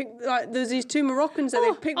someone had picked, like, there's these two Moroccans that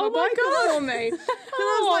they picked my bike up on me. And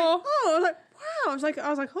I was like, wow. I was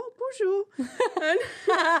like, oh, bonjour.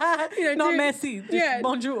 And, not messy, just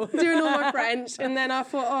bonjour. Doing all my French. And then I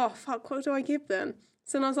thought, oh, fuck, what do I give them?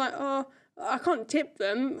 So then I was like, oh, I can't tip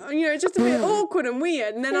them. It's just a bit awkward and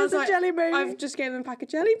weird. And then I was like, I've just gave them a pack of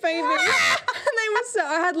jelly babies. And they were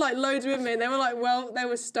I had like loads with me. And they were like, they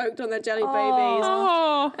were stoked on their jelly babies.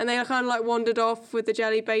 Oh. And they kind of like wandered off with the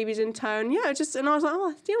jelly babies in tow. And and I was like,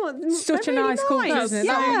 oh, do you know what? Such a nice culture, isn't it?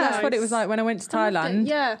 That's what it was like when I went to Thailand.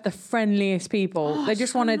 Yeah. The friendliest people. They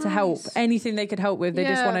just wanted to help. Anything they could help with, they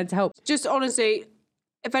just wanted to help. Just honestly,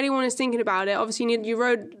 if anyone is thinking about it, obviously you need your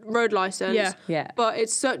road license. Yeah. But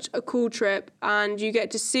it's such a cool trip, and you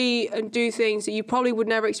get to see and do things that you probably would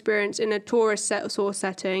never experience in a tourist sort of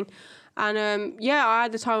setting. And I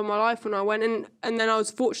had the time of my life when I went, and then I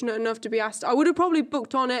was fortunate enough to be asked. I would have probably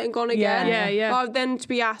booked on it and gone again. Yeah. But then to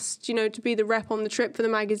be asked, to be the rep on the trip for the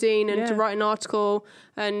magazine and to write an article.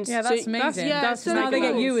 And that's amazing. That's now they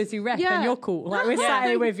get you as your rep, and you're cool. Like we're sat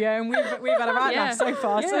here with you, and we've had a right laugh so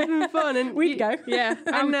far. So it's been fun, and we'd go. Yeah,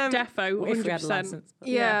 and defo, if we had a license.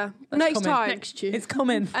 Next time, next year, it's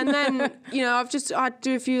coming. And then I had to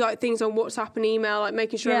do a few like things on WhatsApp and email, like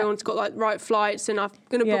making sure everyone's got like right flights, and I'm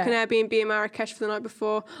going to book an Airbnb in Marrakesh for the night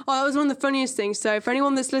before. Oh, that was one of the funniest things. So for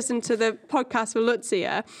anyone that's listened to the podcast with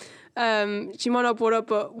Lucia, she might not have brought up,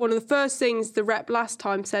 but one of the first things the rep last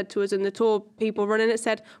time said to us and the tour people running it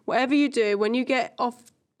said, whatever you do, when you get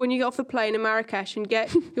off the plane in Marrakesh and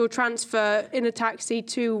get your transfer in a taxi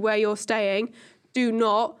to where you're staying, do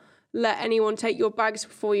not let anyone take your bags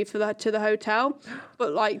for you to the hotel.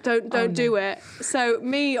 But like, don't do it. So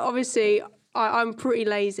me, obviously, I'm pretty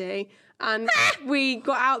lazy. And we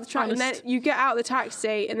got out the and then you get out of the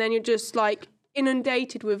taxi, and then you're just like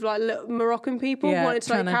inundated with like little Moroccan people wanted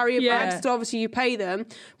to like carry your bags. So obviously you pay them.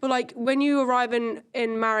 But like when you arrive in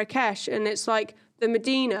Marrakesh and it's like the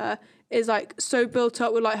Medina is like so built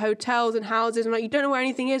up with like hotels and houses and like you don't know where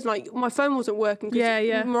anything is. Like my phone wasn't working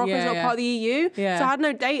because Morocco's not part of the EU. So I had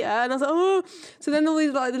no data and I was like, oh. So then all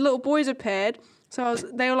these like the little boys appeared. So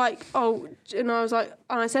they were like, oh, and I was like,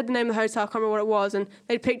 and I said the name of the hotel, I can't remember what it was, and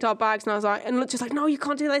they'd picked our bags, and I was like, and just like, no, you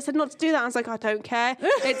can't do that. They said not to do that. I was like, I don't care.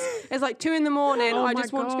 It's like 2 a.m. I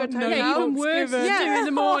just want to go to the hotel. Yeah, even worse. 2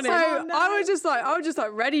 a.m. So I was just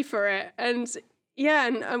like ready for it, and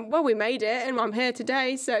well, we made it, and I'm here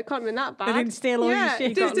today, so it can't have been that bad. They didn't steal all your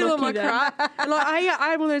shit. Didn't steal all my crap. And like I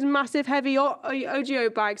had one of those massive, heavy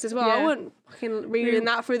OGO bags as well. I wasn't fucking reeling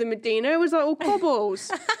that through the Medina. It was like all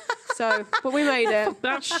cobbles. So, but we made it.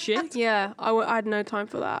 That's shit. Yeah, I had no time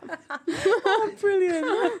for that. Oh,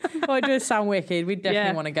 brilliant. Well, it does sound wicked. We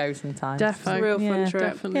definitely want to go sometime. Definitely. It's a real fun trip.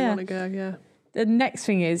 Definitely want to go, yeah. The next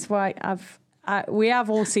thing is, we have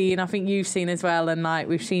all seen, I think you've seen as well, and like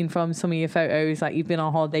we've seen from some of your photos, like you've been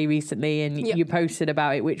on holiday recently and you posted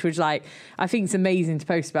about it, which was like, I think it's amazing to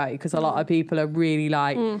post about it because a lot of people are really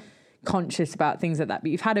like conscious about things like that. But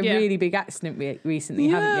you've had a really big accident recently,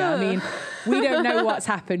 haven't you? I mean, we don't know what's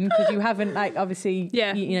happened because you haven't like, obviously,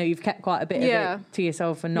 you know, you've kept quite a bit of it to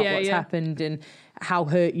yourself and not what's happened and how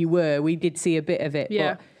hurt you were. We did see a bit of it,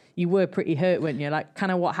 but you were pretty hurt, weren't you? Like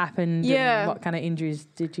kind of what happened and what kind of injuries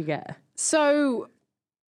did you get? So,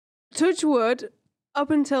 touch wood, up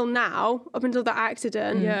until that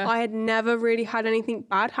accident, I had never really had anything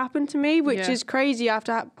bad happen to me, which is crazy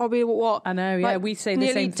after probably what? I know, like we say the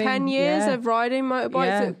same thing. Nearly 10 years of riding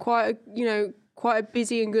motorbikes at quite a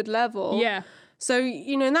busy and good level. Yeah. So,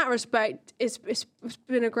 you know, in that respect, it's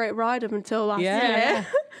been a great ride up until last year.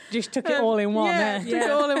 Just took it all in one. Took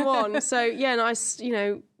it all in one. So, nice,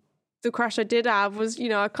 the crash I did have was,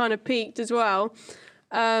 I kind of peaked as well.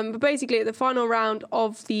 But basically, at the final round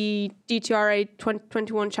of the DTRA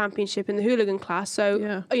 2021 championship in the hooligan class,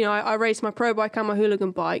 so, I raced my pro bike and my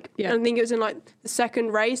hooligan bike. Yeah. And I think it was in, like, the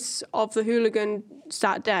second race of the hooligan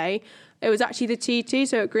that day. It was actually the TT,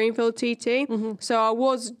 so at Greenfield TT. Mm-hmm. So I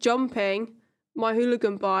was jumping my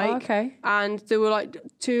hooligan bike. And there were, like,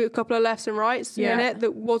 a couple of lefts and rights in it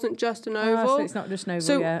that wasn't just an oval. So it's not just an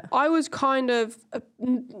oval yet. I was kind of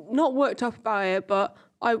not worked up about it, but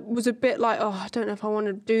I was a bit like, I don't know if I want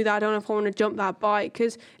to do that. I don't know if I want to jump that bike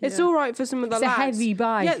because it's all right for some of the lads. It's a heavy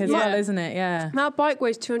bike as well, isn't it? Yeah. That bike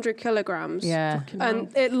weighs 200 kilograms. Yeah.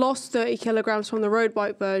 And it lost 30 kilograms from the road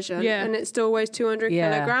bike version. Yeah. And it still weighs 200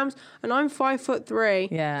 kilograms. And I'm 5'3".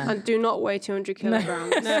 Yeah. And do not weigh 200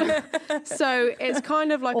 kilograms. No. So it's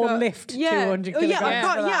kind of like lift 200 kilograms.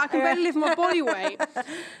 I can barely lift my body weight.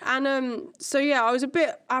 And I was a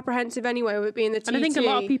bit apprehensive anyway with it being the TT. And I think a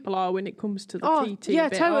lot of people are when it comes to the TT. Yeah,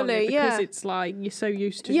 totally. Because it's like you're so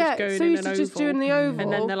used to just going in an oval. Just doing the oval.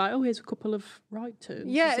 And then they're like, here's a couple of right turns.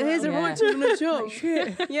 Yeah, here's a right turn and a jump.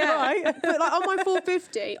 Yeah. Right. But like on my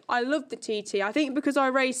 450, I love the TT. I think because I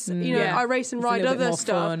race, I race and ride other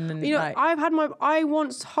stuff. I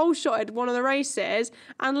once whole shotted one of the races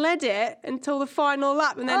and led it until the final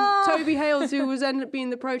lap. And then Toby Hales, who ended up being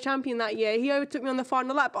the pro champion that year, he overtook me on the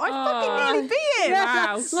final lap. But I fucking nearly beat him.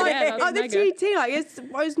 Wow. Like the TT,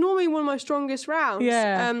 it was normally one of my strongest rounds. Yeah.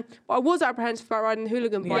 But I was apprehensive about riding the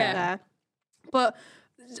hooligan bike there. But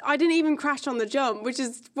I didn't even crash on the jump, which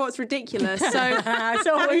is what's ridiculous. So it's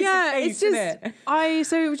always the case, isn't it?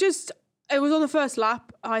 It was on the first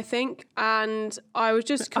lap, I think, and I was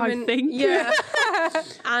just coming. I think. Yeah.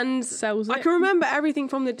 And I can remember everything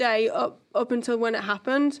from the day up until when it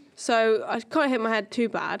happened. So I can't hit my head too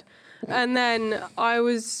bad. And then I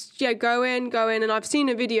was going, and I've seen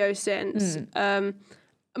a video since.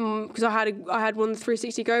 Because I had one of the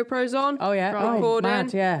 360 GoPros on. Oh yeah, recording.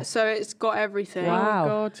 Mad, yeah. So it's got everything. Wow. Oh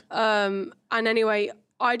God. And anyway,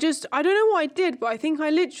 I don't know what I did, but I think I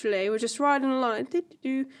literally was just riding along,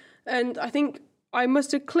 and I think I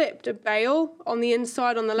must have clipped a bail on the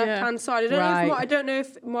inside on the left hand side. I don't know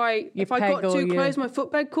if I got too close, my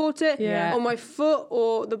footbed caught it, or my foot,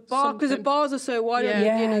 or the bar, because the bars are so wide on the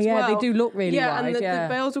beginning as well. Yeah, they do look really wide. And the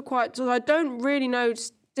bails are quite. So I don't really know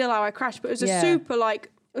still how I crashed, but it was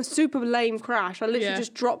a super lame crash. I literally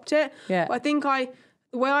just dropped it. Yeah. But I think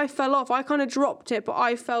the way I fell off, I kind of dropped it, but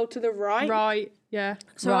I fell to the right. Right. Yeah.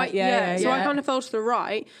 So I kind of fell to the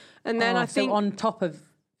right, and then I think on top of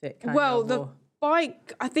it. The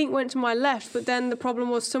bike I think went to my left, but then the problem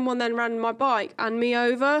was someone then ran my bike and me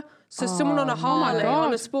over. So someone on a Harley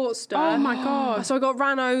on a Sportster. Oh my God. So I got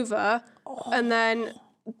ran over, and then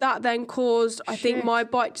that then caused, I think, my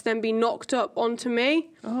bike to then be knocked up onto me.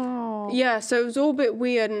 Oh. Yeah, so it was all a bit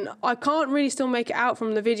weird, and I can't really still make it out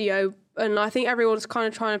from the video, And I think everyone's kind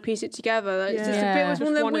of trying to piece it together. It's just a bit, it was one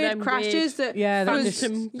of them weird crashes that it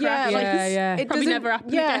probably never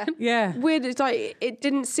happened again. Yeah. Weird. It's like, it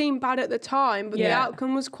didn't seem bad at the time, but the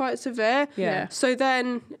outcome was quite severe. Yeah. So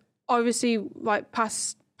then, obviously, like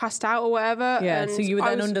passed out or whatever. Yeah. And so you were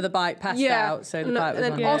then under the bike, passed out. So the bike was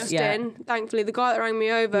and then Austin, thankfully, the guy that rang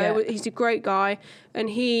me over, he's a great guy, and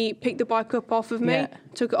he picked the bike up off of me,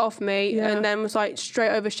 took it off me, and then was like straight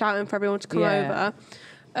over shouting for everyone to come over.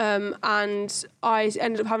 And I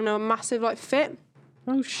ended up having a massive like fit.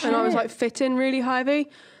 Oh shit! And I was like fitting really heavy,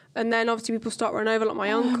 and then obviously people start running over, like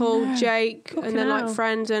my uncle, Jake, and then like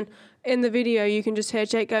friends. And in the video, you can just hear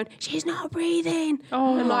Jake going, "She's not breathing."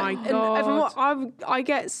 Oh and, like, my god! And I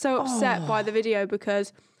get so upset by the video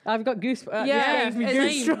because I've got goosebumps.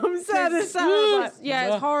 Goosebumps.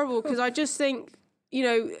 It's horrible because I just think, you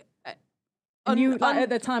know. And you, like, at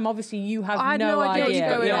the time, obviously, you have no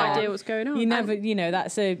idea what's going on. You never,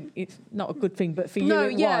 it's not a good thing, but for you,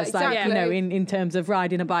 it was exactly. like, in terms of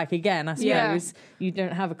riding a bike again, I suppose you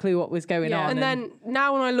don't have a clue what was going on. And then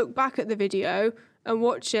now when I look back at the video and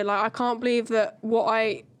watch it, like, I can't believe that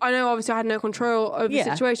I know obviously I had no control over the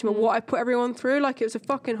situation, but what I put everyone through, like, it was a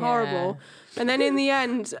fucking horrible. And then in the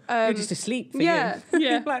end, you're just asleep for you. Yeah.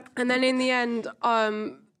 And then in the end,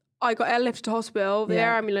 I got airlifted to hospital. The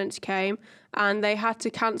air ambulance came, and they had to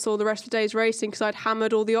cancel the rest of the day's racing because I'd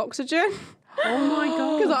hammered all the oxygen. Oh my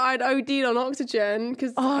god! Because I'd OD'd on oxygen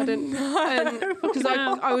because I didn't, because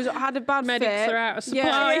I had a bad medics fit. Are out of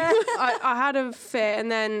supply. I had a fit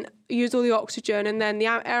and then used all the oxygen, and then the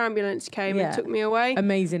air ambulance came and took me away.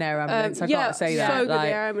 Amazing air ambulance. I gotta say that. So good, the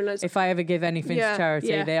air ambulance. If I ever give anything to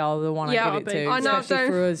charity, they are the one I give it to. Especially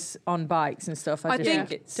for us on bikes and stuff. I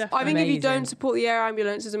think it's amazing. If you don't support the air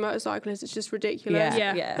ambulance as a motorcyclist, it's just ridiculous.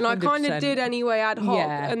 Yeah. And I kind of did anyway ad hoc,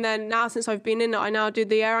 and then now since I've been in it, I now do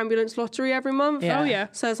the air ambulance lottery every month. Oh yeah.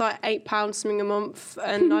 So it's like £8 something a month,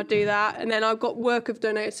 and I do that, and then I've got work have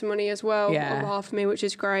donated some money as well on behalf of me, which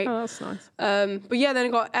is great. Oh, that's nice. But then I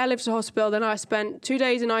got airlifted to hospital. Then I spent 2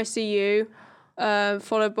 days in ICU,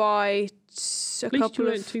 followed by a couple couple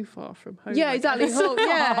you of weren't too far from home. Yeah, exactly.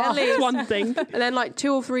 At least one thing. And then like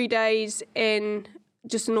 2 or 3 days in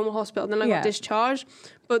just a normal hospital. Then I got discharged.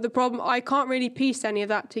 But the problem, I can't really piece any of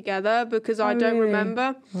that together because I don't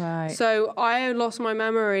remember. Right. So I lost my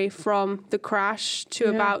memory from the crash to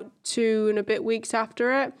about 2 and a bit weeks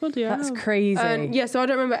after it. That's crazy. So I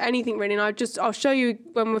don't remember anything really. And I'll show you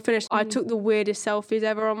when we're finished. I took the weirdest selfies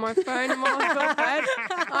ever on my phone in my hospital bed.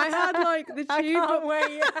 I had like the tube. I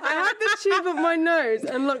had the tube up my nose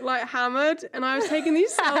and looked like hammered. And I was taking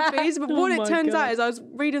these selfies. But what it turns out is I was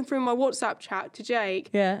reading through my WhatsApp chat to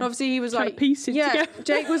Jake. Yeah. And obviously he was like, piece it together.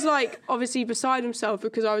 Jake was like obviously beside himself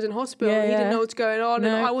because I was in hospital. He didn't know what's going on,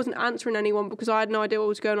 and I wasn't answering anyone because I had no idea what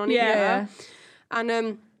was going on either.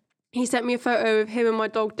 And he sent me a photo of him and my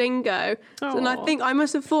dog Dingo. And I think I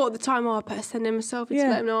must have thought at the time, I better send him a selfie to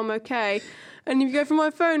let him know I'm okay. And if you go from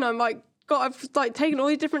my phone, I've like taken all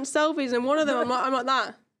these different selfies, and one of them I'm like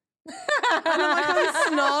that. And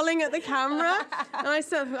I'm snarling at the camera, and I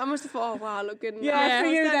must have thought, oh wow, I look good. For you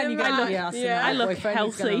then you go, I look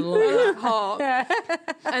healthy. Hot.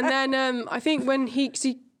 And then I think when he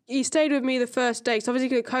stayed with me the first day, so obviously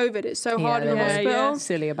because of COVID, it's so hard in the hospital.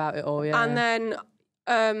 Silly about it all, And then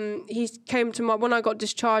he came to when I got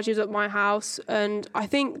discharged, he was at my house, and I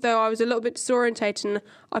think though I was a little bit disorientated, and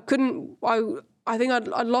I think I'd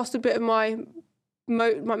lost a bit of my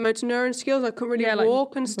motor neuron skills. I couldn't really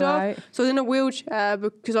walk and stuff. Right. So I was in a wheelchair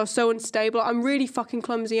because I was so unstable. I'm really fucking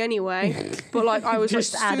clumsy anyway, but like I was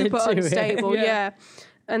just like super unstable.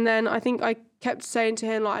 And then I think I kept saying to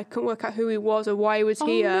him, like, I couldn't work out who he was or why he was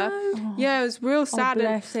here. No. Yeah, it was real sad.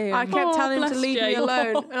 Bless him. I kept telling him to leave me Jake.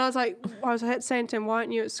 alone. And I kept saying to him, why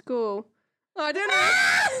aren't you at school? I don't know.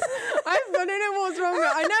 I don't know what's wrong with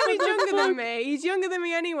him. I know he's younger than me. He's younger than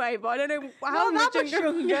me anyway, but I don't know how much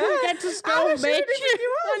younger. Get to school, bitch.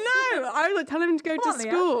 I know. I was like telling him to go to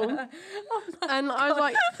school. And I was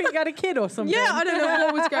like, I think you had a kid or something. Yeah, I don't know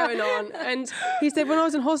what was going on. And he said when I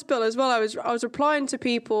was in hospital as well, I was replying to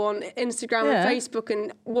people on Instagram and Facebook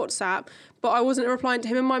and WhatsApp, but I wasn't replying to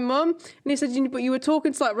him and my mum. And he said, but you were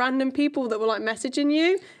talking to like random people that were like messaging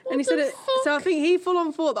you. And he said, so I think he full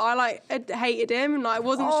on thought that I like hated him, and like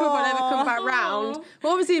wasn't sure if I'd ever come back round.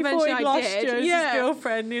 Well, obviously eventually I did. His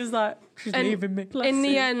girlfriend, he was like, She's leaving me. In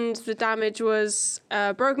the end, the damage was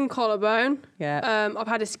broken collarbone. Yeah. I've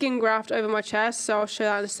had a skin graft over my chest, so I'll show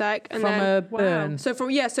that in a sec. And from a burn.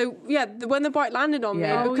 When the bike landed on me,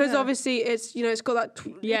 because obviously it's got that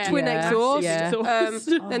twin exhaust. Yeah.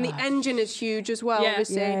 Then the engine is huge as well,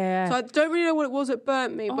 obviously. Yeah. So I don't really know what it was that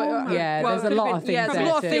burnt me, but there's a lot of things. Yeah, there's a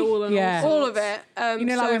lot of things. All of it.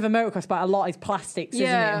 Like with a motocross bike, a lot is plastics, isn't it?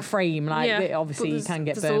 And frame, obviously you can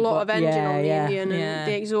get burnt. There's a lot of engine on the Indian and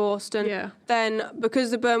the exhaust, and then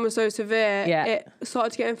because the burn was so severe, it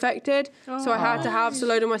started to get infected. So I had to have a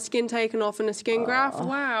load of my skin taken off and a skin graft.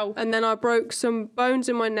 Wow. And then I broke some bones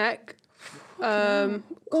in my neck,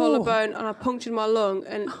 collarbone, and I punctured my lung,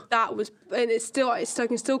 and that was, and I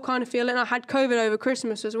can still kind of feel it. And I had COVID over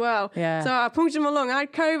Christmas as well. Yeah. So I punctured my lung. I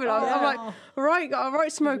had COVID. I'm like, got a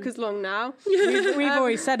right smoker's lung now. We've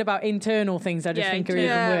always said about internal things. I just think are even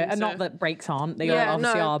worse, and not that brakes aren't. They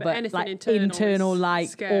obviously are, but like internal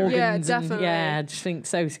like organs. Yeah, definitely. I just think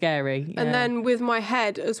so scary. And then with my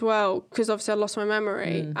head as well, because obviously I lost my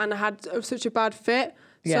memory and I had such a bad fit.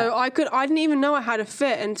 So I didn't even know I had a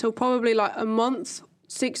fit until probably like a month,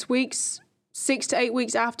 6 to 8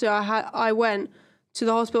 weeks after I went to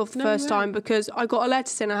the hospital for the first time, because I got a letter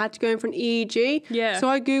saying I had to go in for an EEG. Yeah. So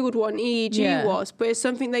I Googled what an EEG was, but it's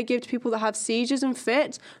something they give to people that have seizures and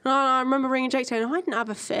fits. And I remember ringing Jake saying, I didn't have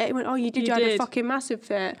a fit. He went, oh, you did. You had a fucking massive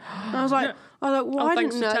fit. And I was like, well, I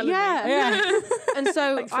didn't know. Yeah. And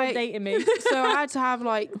so thanks for dating me. So I had to have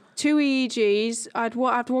like 2 EEGs. I had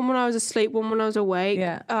one when I was asleep, one when I was awake.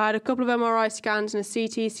 Yeah. I had a couple of MRI scans and a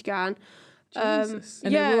CT scan. And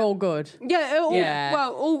they were all good.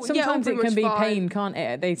 Sometimes it can be fine. pain, can't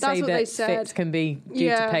it? They say that fits can be due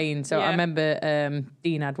to pain. So I remember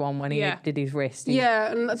Dean had one when he did his wrist.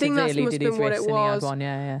 And I think that must have been what it was.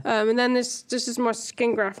 And then this is my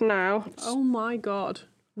skin graft now. Oh my God.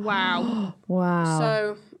 Wow. Wow.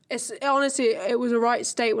 So it was a right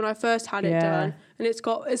state when I first had it done, and it's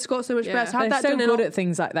got so much better. They're so good at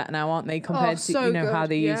things like that now, aren't they? Compared to how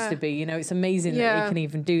they used to be. It's amazing that they can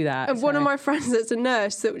even do that. And one of my friends that's a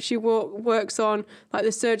nurse, that she works on like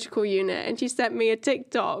the surgical unit, and she sent me a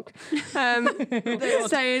TikTok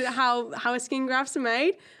saying how a skin grafts are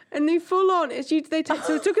made. And they full on. So they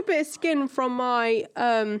took a bit of skin from my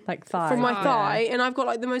thigh, and I've got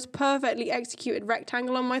like the most perfectly executed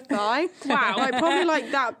rectangle on my thigh. Wow, like probably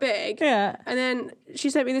like that big. Yeah. And then she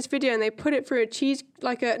sent me this video, and they put it through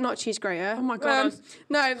not cheese grater. Oh my God.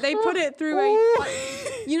 No, they put it through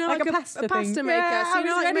like a pasta maker. Yeah, so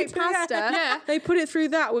like make pasta. Yeah. They put it through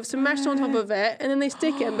that with some mesh on top of it, and then they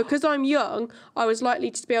stick it. And because I'm young, I was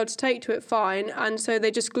likely to be able to take to it fine, and so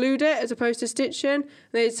they just glued it as opposed to stitching.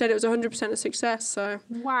 They said it was 100% a success. So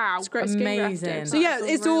wow, it's great skin grafting. So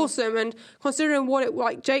it's unreal. Awesome. And considering what it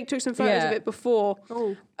like, Jake took some photos of it before.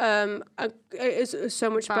 It's so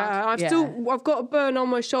much better. I've got a burn on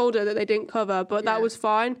my shoulder that they didn't cover, but that was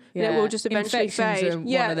fine. And it will just eventually fade.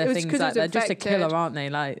 One of the things like they're just a killer, aren't they?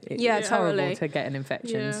 Like it's horrible to get an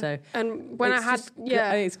infection. So and when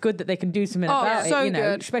it's good that they can do something about it.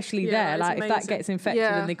 Good. Especially there, like if that gets infected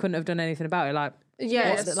and they couldn't have done anything about it, like.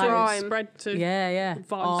 It's slime. Spread to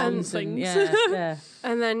arms and things.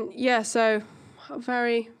 And then so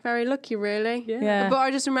very, very lucky really. But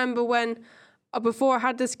I just remember when before I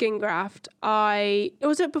had the skin graft, it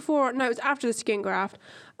was after the skin graft.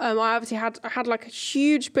 I obviously had like a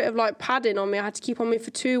huge bit of like padding on me. I had to keep on me for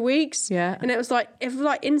 2 weeks. Yeah. And it was like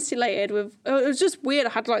insulated with. It was just weird. I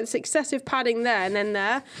had like this excessive padding there and then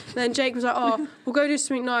there. And then Jake was like, "Oh, we'll go do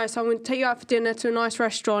something nice. I'm going to take you out for dinner to a nice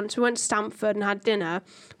restaurant." So we went to Stamford and had dinner.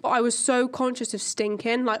 But I was so conscious of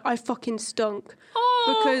stinking. Like I fucking stunk.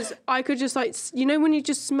 Because I could just like, when you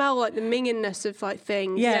just smell like the minginess of like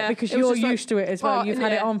things. Yeah, because you're used to it as well. You've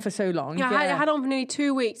had it on for so long. Yeah, I had it on for nearly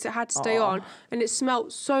 2 weeks. It had to stay on. And it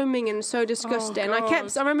smelled so minging, so disgusting. I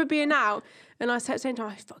remember being out and I said at the same time,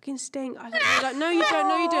 I fucking stink. I was like, no, you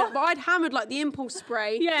don't. But I'd hammered like the impulse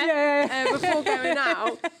spray before going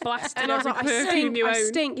out. Blasted and I was like, I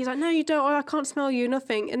stink. He's like, no, you don't. I can't smell you,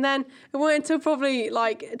 nothing. And then it went until probably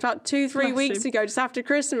like about 2-3 weeks ago, just after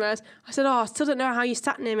Christmas. I said, I still don't know how you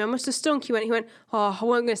sat near me. I must have stunk. He went, I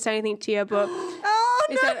wasn't going to say anything to you, but...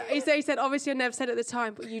 He said, obviously I never said it at the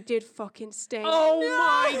time, but you did fucking stink. Oh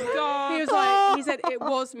my God. He was like, he said it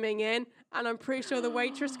was minging, and I'm pretty sure the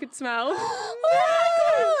waitress could smell. Oh my God.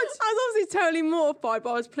 I was obviously totally mortified, but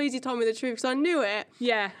I was pleased he told me the truth because I knew it.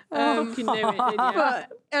 Yeah. Fucking knew it, didn't you?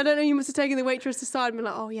 But I don't know, you must have taken the waitress aside and been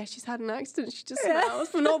like, oh yeah, she's had an accident. She just smells.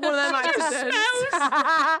 But not one of them accidents.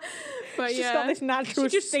 But she's got this natural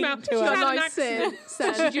stink to her. She's got a nice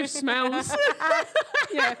scent. She just smells.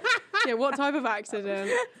 Yeah, what type of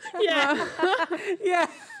accident? Yeah. Yeah.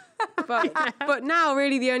 But now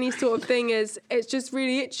really the only sort of thing is it's just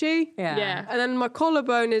really itchy. Yeah. And then my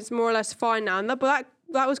collarbone is more or less fine now. But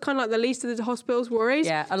that was kind of like the least of the hospital's worries.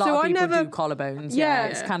 Yeah, a lot of people do collarbones. Yeah.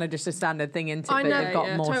 It's kind of just a standard thing, isn't it? I know, but they've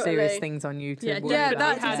got more serious things on you to worry about. Yeah,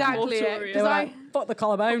 that's exactly it. They're like, fuck the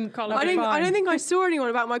collarbone. I don't think I saw anyone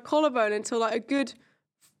about my collarbone until like a good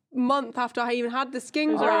month after I even had the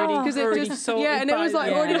skin growth, because it just and it was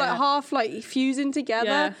like already like half like fusing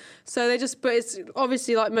together. So they just, but it's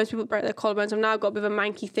obviously like most people break their collarbones. I've now got a bit of a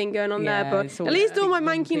manky thing going on there, but at least all my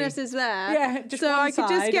mankiness is there. Yeah, just so I could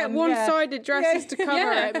just get one-sided dresses to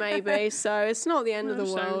cover it maybe. So it's not the end of the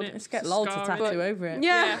world. Let's get Lol to tattoo over it.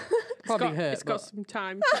 Yeah. Probably hurt. It's got some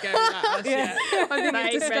time to go. That has, I think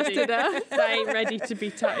it's disgusted her. They ain't ready to be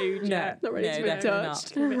tattooed yet. Not ready to be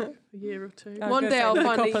touched. A year or two. One day I'll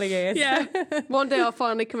finally. A couple of years. Yeah. One day I'll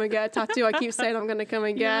finally come and get a tattoo. I keep saying I'm going to come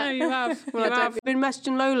and get. Yeah, you have. I've been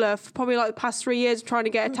messaging Lola for probably like the past 3 years trying to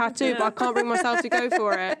get a tattoo, but I can't bring myself to go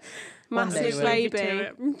for it. Massive baby.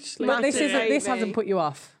 But this hasn't put you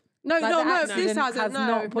off. No, this hasn't.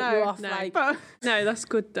 Not put you off. No, that's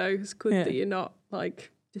good though. It's good that you're not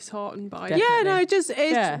like disheartened by it. Yeah, no, it's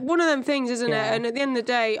one of them things, isn't it? And at the end of the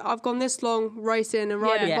day, I've gone this long racing and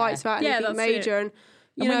riding bikes without anything major, and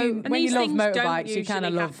you know, when you love motorbikes, you kind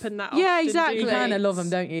of love. Exactly. You kind of love them,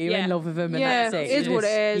 don't you? You're in love with them, and that's it. It is what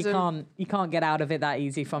it is. You can't get out of it that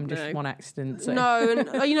easy from just one accident. So. No, and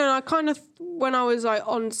I kind of, when I was like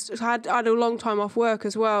I had a long time off work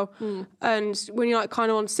as well, and when you're like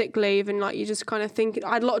kind of on sick leave and like you just kind of think,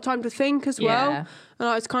 I had a lot of time to think as well. And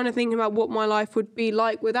I was kind of thinking about what my life would be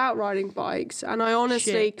like without riding bikes. And I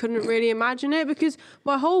honestly couldn't really imagine it, because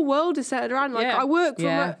my whole world is centered around, like, I work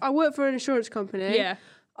for an insurance company. Yeah.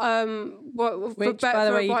 Which, by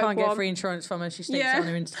the way, you can't get free insurance from her. She states on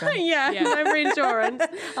her Instagram. No free insurance.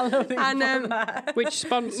 I love it. And which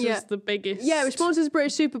sponsors the biggest? Yeah, which sponsors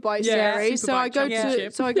British Superbike series. So I go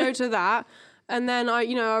to that. And then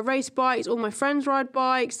I race bikes. All my friends ride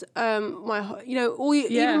bikes. Even my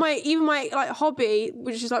like hobby,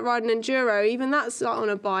 which is like riding enduro. Even that's like on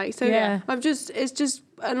a bike. So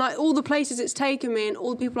and like all the places it's taken me and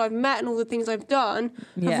all the people I've met and all the things I've done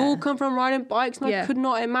have all come from riding bikes. And I could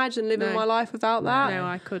not imagine living my life without that. No,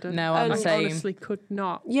 I couldn't. No, I'm the same. I honestly could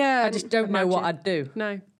not. Yeah, I just don't know what I'd do.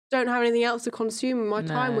 No. Don't have anything else to consume my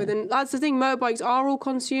time with, and that's the thing. Motorbikes are all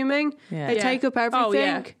consuming. They take up everything. Oh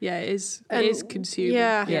yeah, it is. It is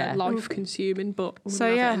consuming. Life consuming, but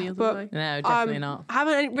any other way. No, definitely not. I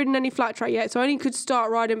haven't ridden any flat track yet, so I only could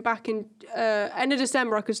start riding back in end of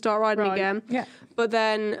December. I could start riding again. Yeah, but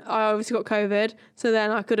then I obviously got COVID, so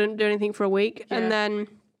then I couldn't do anything for a week, and then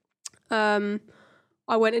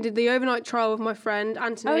I went and did the overnight trial with my friend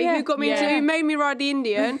Anthony, who got me who made me ride the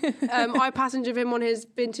Indian. I passengered him on his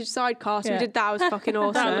vintage sidecar, so we did that. It was fucking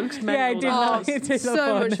awesome. It did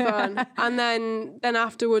so much fun. And then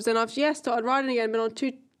afterwards, I've started riding again. Been on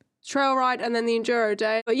 2 trail ride and then the enduro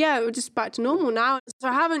day. But we're just back to normal now. So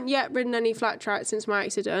I haven't yet ridden any flat track since my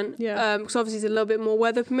accident. Because obviously it's a little bit more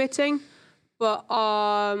weather permitting. But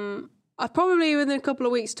I probably within a couple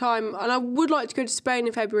of weeks' time, and I would like to go to Spain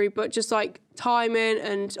in February, but just like timing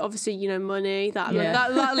and obviously money, that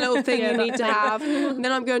little thing you need to have. And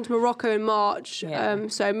then I'm going to Morocco in March,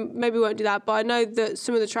 so maybe we won't do that. But I know that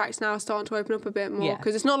some of the tracks now are starting to open up a bit more,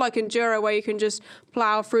 because it's not like enduro where you can just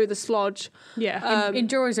plough through the sludge.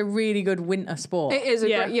 Enduro is a really good winter sport. It is a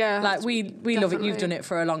great, like we love it. You've done it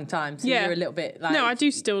for a long time, so you're a little bit like. No, I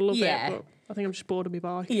do still love it. But I think I'm just bored of my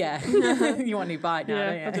bike. Yeah. You want a new bike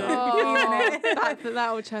now, don't you? That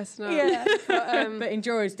old chestnut. Yeah. But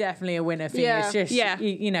enduro is definitely a winner for you. It's just,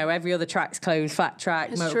 every other track's closed, flat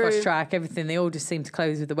track, motocross track, everything. They all just seem to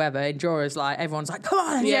close with the weather. Enduro's like, everyone's like, come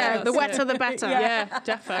on. Yeah, the wetter the better. Yeah,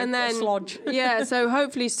 definitely. And then, slodge. So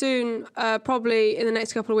hopefully soon, probably in the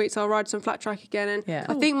next couple of weeks, I'll ride some flat track again. And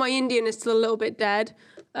I think my Indian is still a little bit dead.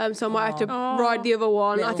 So I might have to ride the other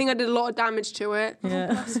one. I think I did a lot of damage to it.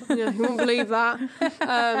 You won't believe that.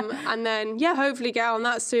 And then, hopefully get on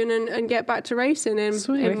that soon and get back to racing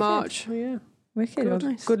in March. Yeah.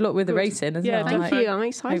 Wicked. Good luck with the racing as well. Thank you. I'm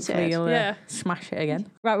excited. Hopefully you'll smash it again.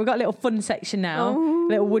 Right, we've got a little fun section now.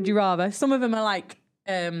 Little would you rather. Some of them are like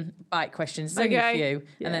bike questions. There's only a few.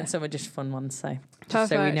 And then some are just fun ones. So just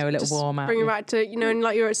so we know a little warm out. Bring it back to,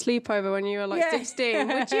 like you were at sleepover when you were like 16.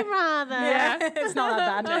 Would you rather? Yeah, it's not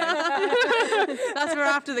that bad. That's for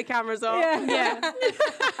after the camera's off. Yeah.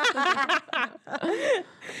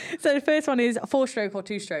 So the first one is 4-stroke or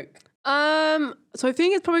 2-stroke? So I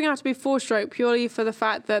think it's probably gonna have to be 4-stroke purely for the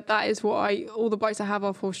fact that is what all the bikes I have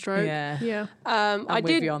are 4-stroke. Yeah. I'm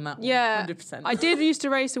with you on that one. 100%. I did used to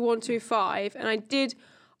race a 125, and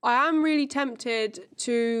I am really tempted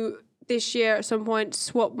to. this year at some point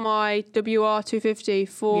swap my WR250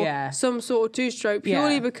 for some sort of two-stroke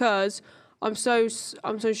purely because I'm so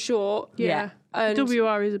short. Yeah. And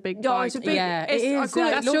WR is a big bike. It's a big, it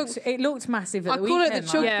is. It looked massive at the weekend. I call it the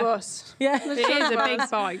chug bus. Yeah. It is a big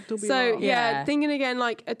bike, WR. So, thinking again,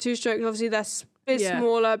 like a two-stroke, obviously they're a bit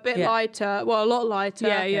smaller, a bit lighter. Well, a lot lighter.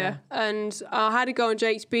 Yeah. And I had to go on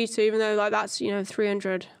Jake's Beta, even though like that's,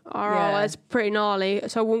 300 RL. It's pretty gnarly.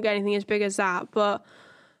 So I wouldn't get anything as big as that. But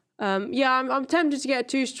I'm tempted to get a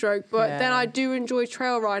two-stroke, but then I do enjoy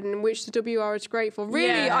trail riding, which the WR is great for.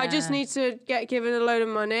 Really, I just need to get given a load of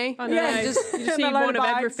money. I know. Yeah, just you just need one of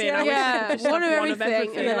everything. Yeah, one of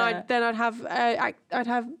everything, and then I'd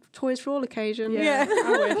have toys for all occasions. Yeah.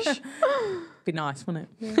 I wish. Be nice, wouldn't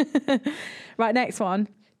it? Yeah. Right, next one.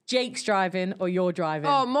 Jake's driving or you're driving?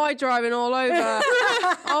 Oh, my driving all over.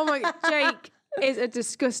 Oh my, Jake is a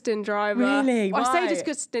disgusting driver. Really? I say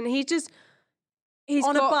disgusting. He's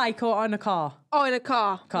on a bike or on a car? Oh, in a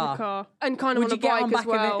car. On a car. And kind of on a bike as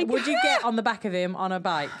well. Would you get on the back of him on a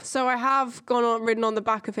bike? So I have ridden on the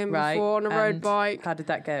back of him before on a road bike. How did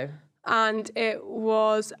that go? And it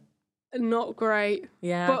was not great.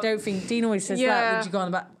 Yeah, but I don't think Dean always says that. Would you go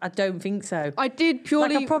on the back? I don't think so. I did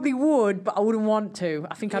purely. Like I probably would, but I wouldn't want to.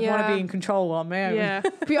 I think I'd want to be in control on my own. Yeah.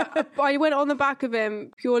 I went on the back of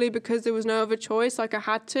him purely because there was no other choice. Like I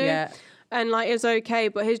had to. Yeah. And like it was okay,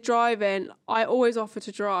 but his driving, I always offer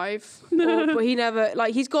to drive, but he never.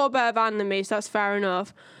 Like he's got a better van than me, so that's fair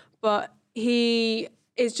enough. But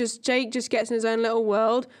Jake just gets in his own little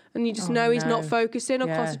world, and you just know he's not focusing.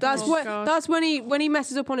 That's when he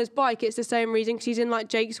messes up on his bike. It's the same reason because he's in like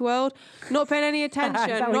Jake's world, not paying any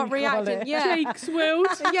attention, not reacting. Yeah, Jake's world.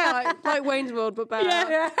 Yeah, like Wayne's World, but better.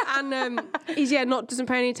 Yeah. And he's doesn't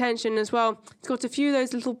pay any attention as well. He's got a few of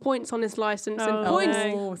those little points on his license, and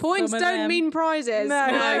points don't mean prizes.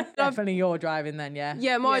 No. Definitely you're driving then. Yeah.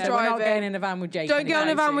 Yeah, my driving. We're not getting in a van with Jake. Don't get in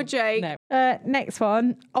a van with Jake. No. Next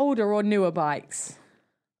one: older or newer bikes?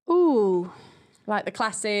 Ooh. Like the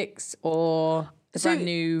classics or the brand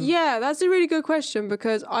new? Yeah, that's a really good question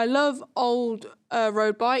because I love old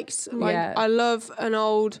road bikes. I love an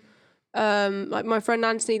old, like my friend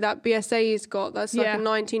Anthony, that BSA he's got, that's like a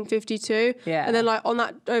 1952. Yeah. And then like on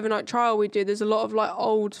that overnight trial we did, there's a lot of like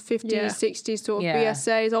old 50s, 60s sort of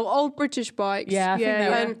BSAs, old British bikes. Yeah,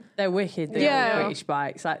 I think they're wicked, the old British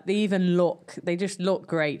bikes. Like they just look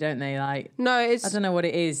great, don't they? Like I don't know what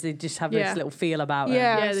it is, they just have this little feel about them.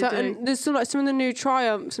 Yeah, so, and there's some of the new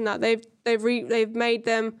Triumphs and that they've made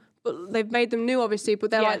them. But they've made them new, obviously,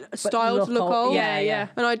 but they're like styled to look old. Yeah.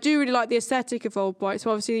 And I do really like the aesthetic of old bikes.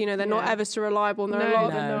 So obviously, they're not ever so reliable. And there are a lot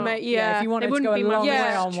of them. If you wanted to go a long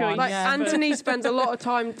way on one. Like Anthony spends a lot of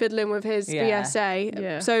time fiddling with his BSA.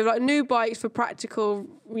 Yeah. So like new bikes for practical,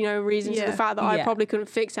 reasons. The fact that I probably couldn't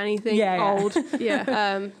fix anything old.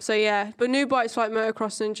 But new bikes like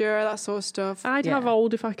motocross and enduro, that sort of stuff. I'd have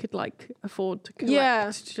old if I could like afford to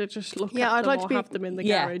collect to just look at them or have them in the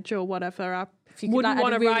garage or whatever. If you wouldn't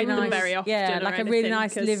want to ride them very often. Yeah, like a really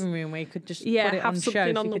nice living room where you could just put it on show.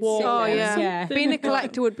 Something on the wall. Oh, yeah. Being a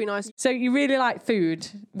collector would be nice. So you really like food.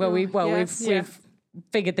 We've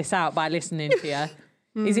figured this out by listening to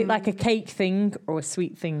you. Is it like a cake thing or a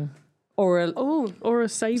sweet thing? Or a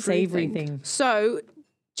savoury thing? So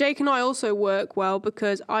Jake and I also work well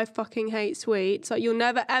because I fucking hate sweets. Like you'll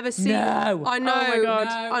never ever see. No. I know. Oh my God.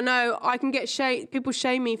 I know. I can get people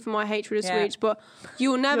shame me for my hatred of sweets, but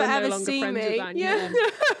you'll never ever see me.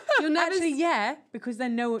 You'll never. Actually, because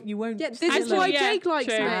then you won't. Yeah, this is why Jake likes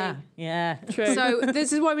me. Yeah. True. So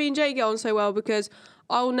this is why me and Jake get on so well because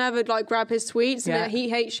I'll never like grab his sweets and he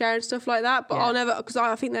hates sharing stuff like that. But I'll never because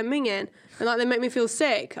I think they're minging and like they make me feel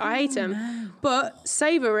sick. I hate them. No. But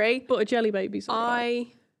savoury. But a jelly baby's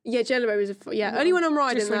Yeah, jelly babies are only when I'm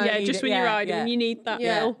riding though. Yeah, just when you're riding and you need that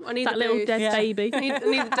little dead baby. I need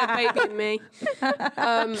the dead baby in me.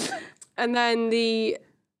 And then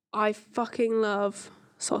I fucking love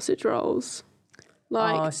sausage rolls.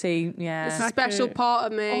 It's a special part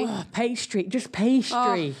of me. Oh, pastry, just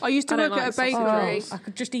pastry. I used to work at a bakery. I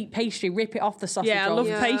could just eat pastry, rip it off the sausage rolls.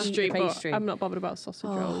 Yeah, I love pastry, but I'm not bothered about sausage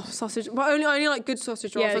rolls. Sausage, but I only like good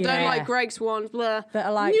sausage rolls. I don't like Greg's ones. Blah. That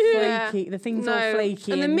are like flaky. The things are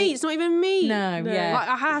flaky. And the meat's not even meat. No. Like,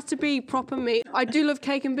 it has to be proper meat. I do love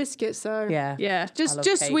cake and biscuits, though. Yeah.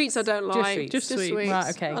 Just sweets I don't like. Just sweets.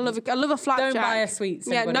 Right, okay. I love a flapjack. Don't buy a sweets.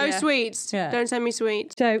 No sweets. Yeah. Don't send me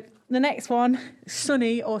sweets. So the next one,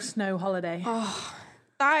 sunny or snow holiday? Oh,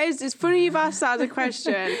 it's funny you've asked that as a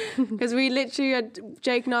question because we literally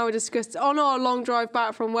Jake and I were discussing on our long drive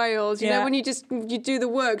back from Wales. You know when you do the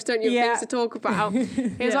works, don't you? Have things to talk about.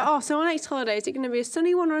 He was like, so our next holiday, is it going to be a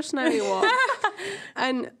sunny one or a snowy one?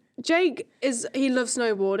 And Jake he loves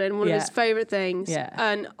snowboarding, one of his favourite things. Yeah.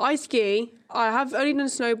 And I ski. I have only done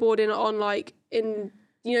snowboarding on like in,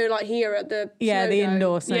 like here at the the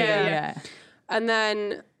indoor snow. Yeah. And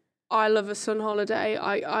then I love a sun holiday.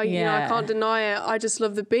 I can't deny it. I just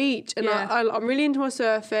love the beach, and I'm really into my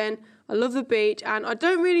surfing. I love the beach, and I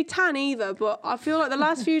don't really tan either, but I feel like the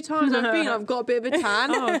last few times I've been, I've got a bit of a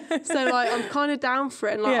tan. So like I'm kind of down for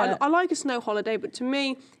it. And like I like a snow holiday, but to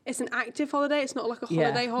me, it's an active holiday. It's not like a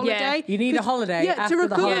holiday holiday. Yeah. You need a holiday after to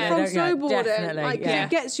recover the holiday, from snowboarding. Definitely. Like, it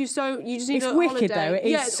gets you so, you just need a holiday. It's wicked though. It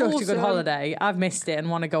is such awesome. a good holiday. I've missed it and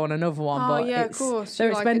want to go on another one, but of course. they're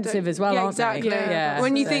expensive as well, aren't they? Yeah.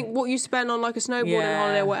 When you think what you spend on like a snowboarding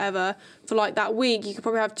holiday or whatever, for like that week, you could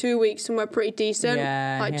probably have 2 weeks somewhere pretty decent.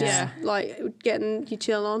 Just like getting your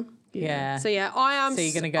chill on. Yeah. So I am. So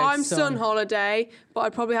you're gonna go sun holiday, but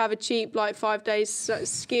I'd probably have a cheap like 5 days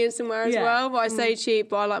skiing somewhere as well. But I say cheap,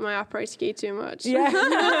 but I like my après ski too much. Yeah.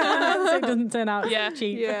 So it doesn't turn out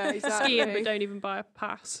cheap. Yeah, exactly. Skiing, but don't even buy a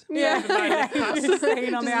pass. Yeah. Just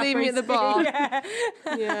leave me at the bar.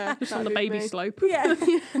 Yeah. Just on the baby slope. Yeah.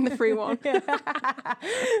 And the free one.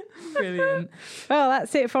 Brilliant. Well,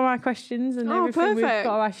 that's it for my questions and everything we've got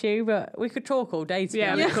to ask you. But we could talk all day. To be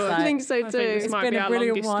honest. I think so too. It's been a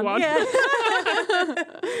brilliant one. Yeah.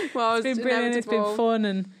 Well, it's been brilliant. It's been fun,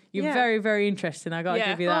 and you're very, very interesting. I got to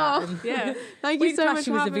give you that. Thank you so much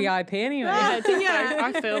for having me. As a VIP anyway.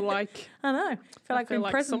 I feel like I know. I feel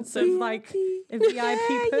like presence of like a VIP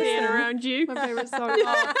person being around you. My favourite song.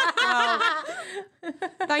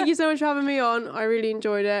 Thank you so much for having me on. I really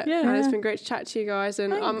enjoyed it. Yeah. And it's been great to chat to you guys.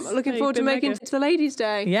 And I'm looking forward to making it to the Ladies'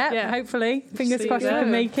 Day. Yeah. Hopefully. Fingers crossed you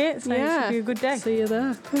can make it. So it should be a good day. See you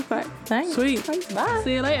there. Perfect. Thanks. Sweet. Thanks. Bye.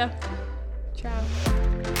 See you later. Ciao.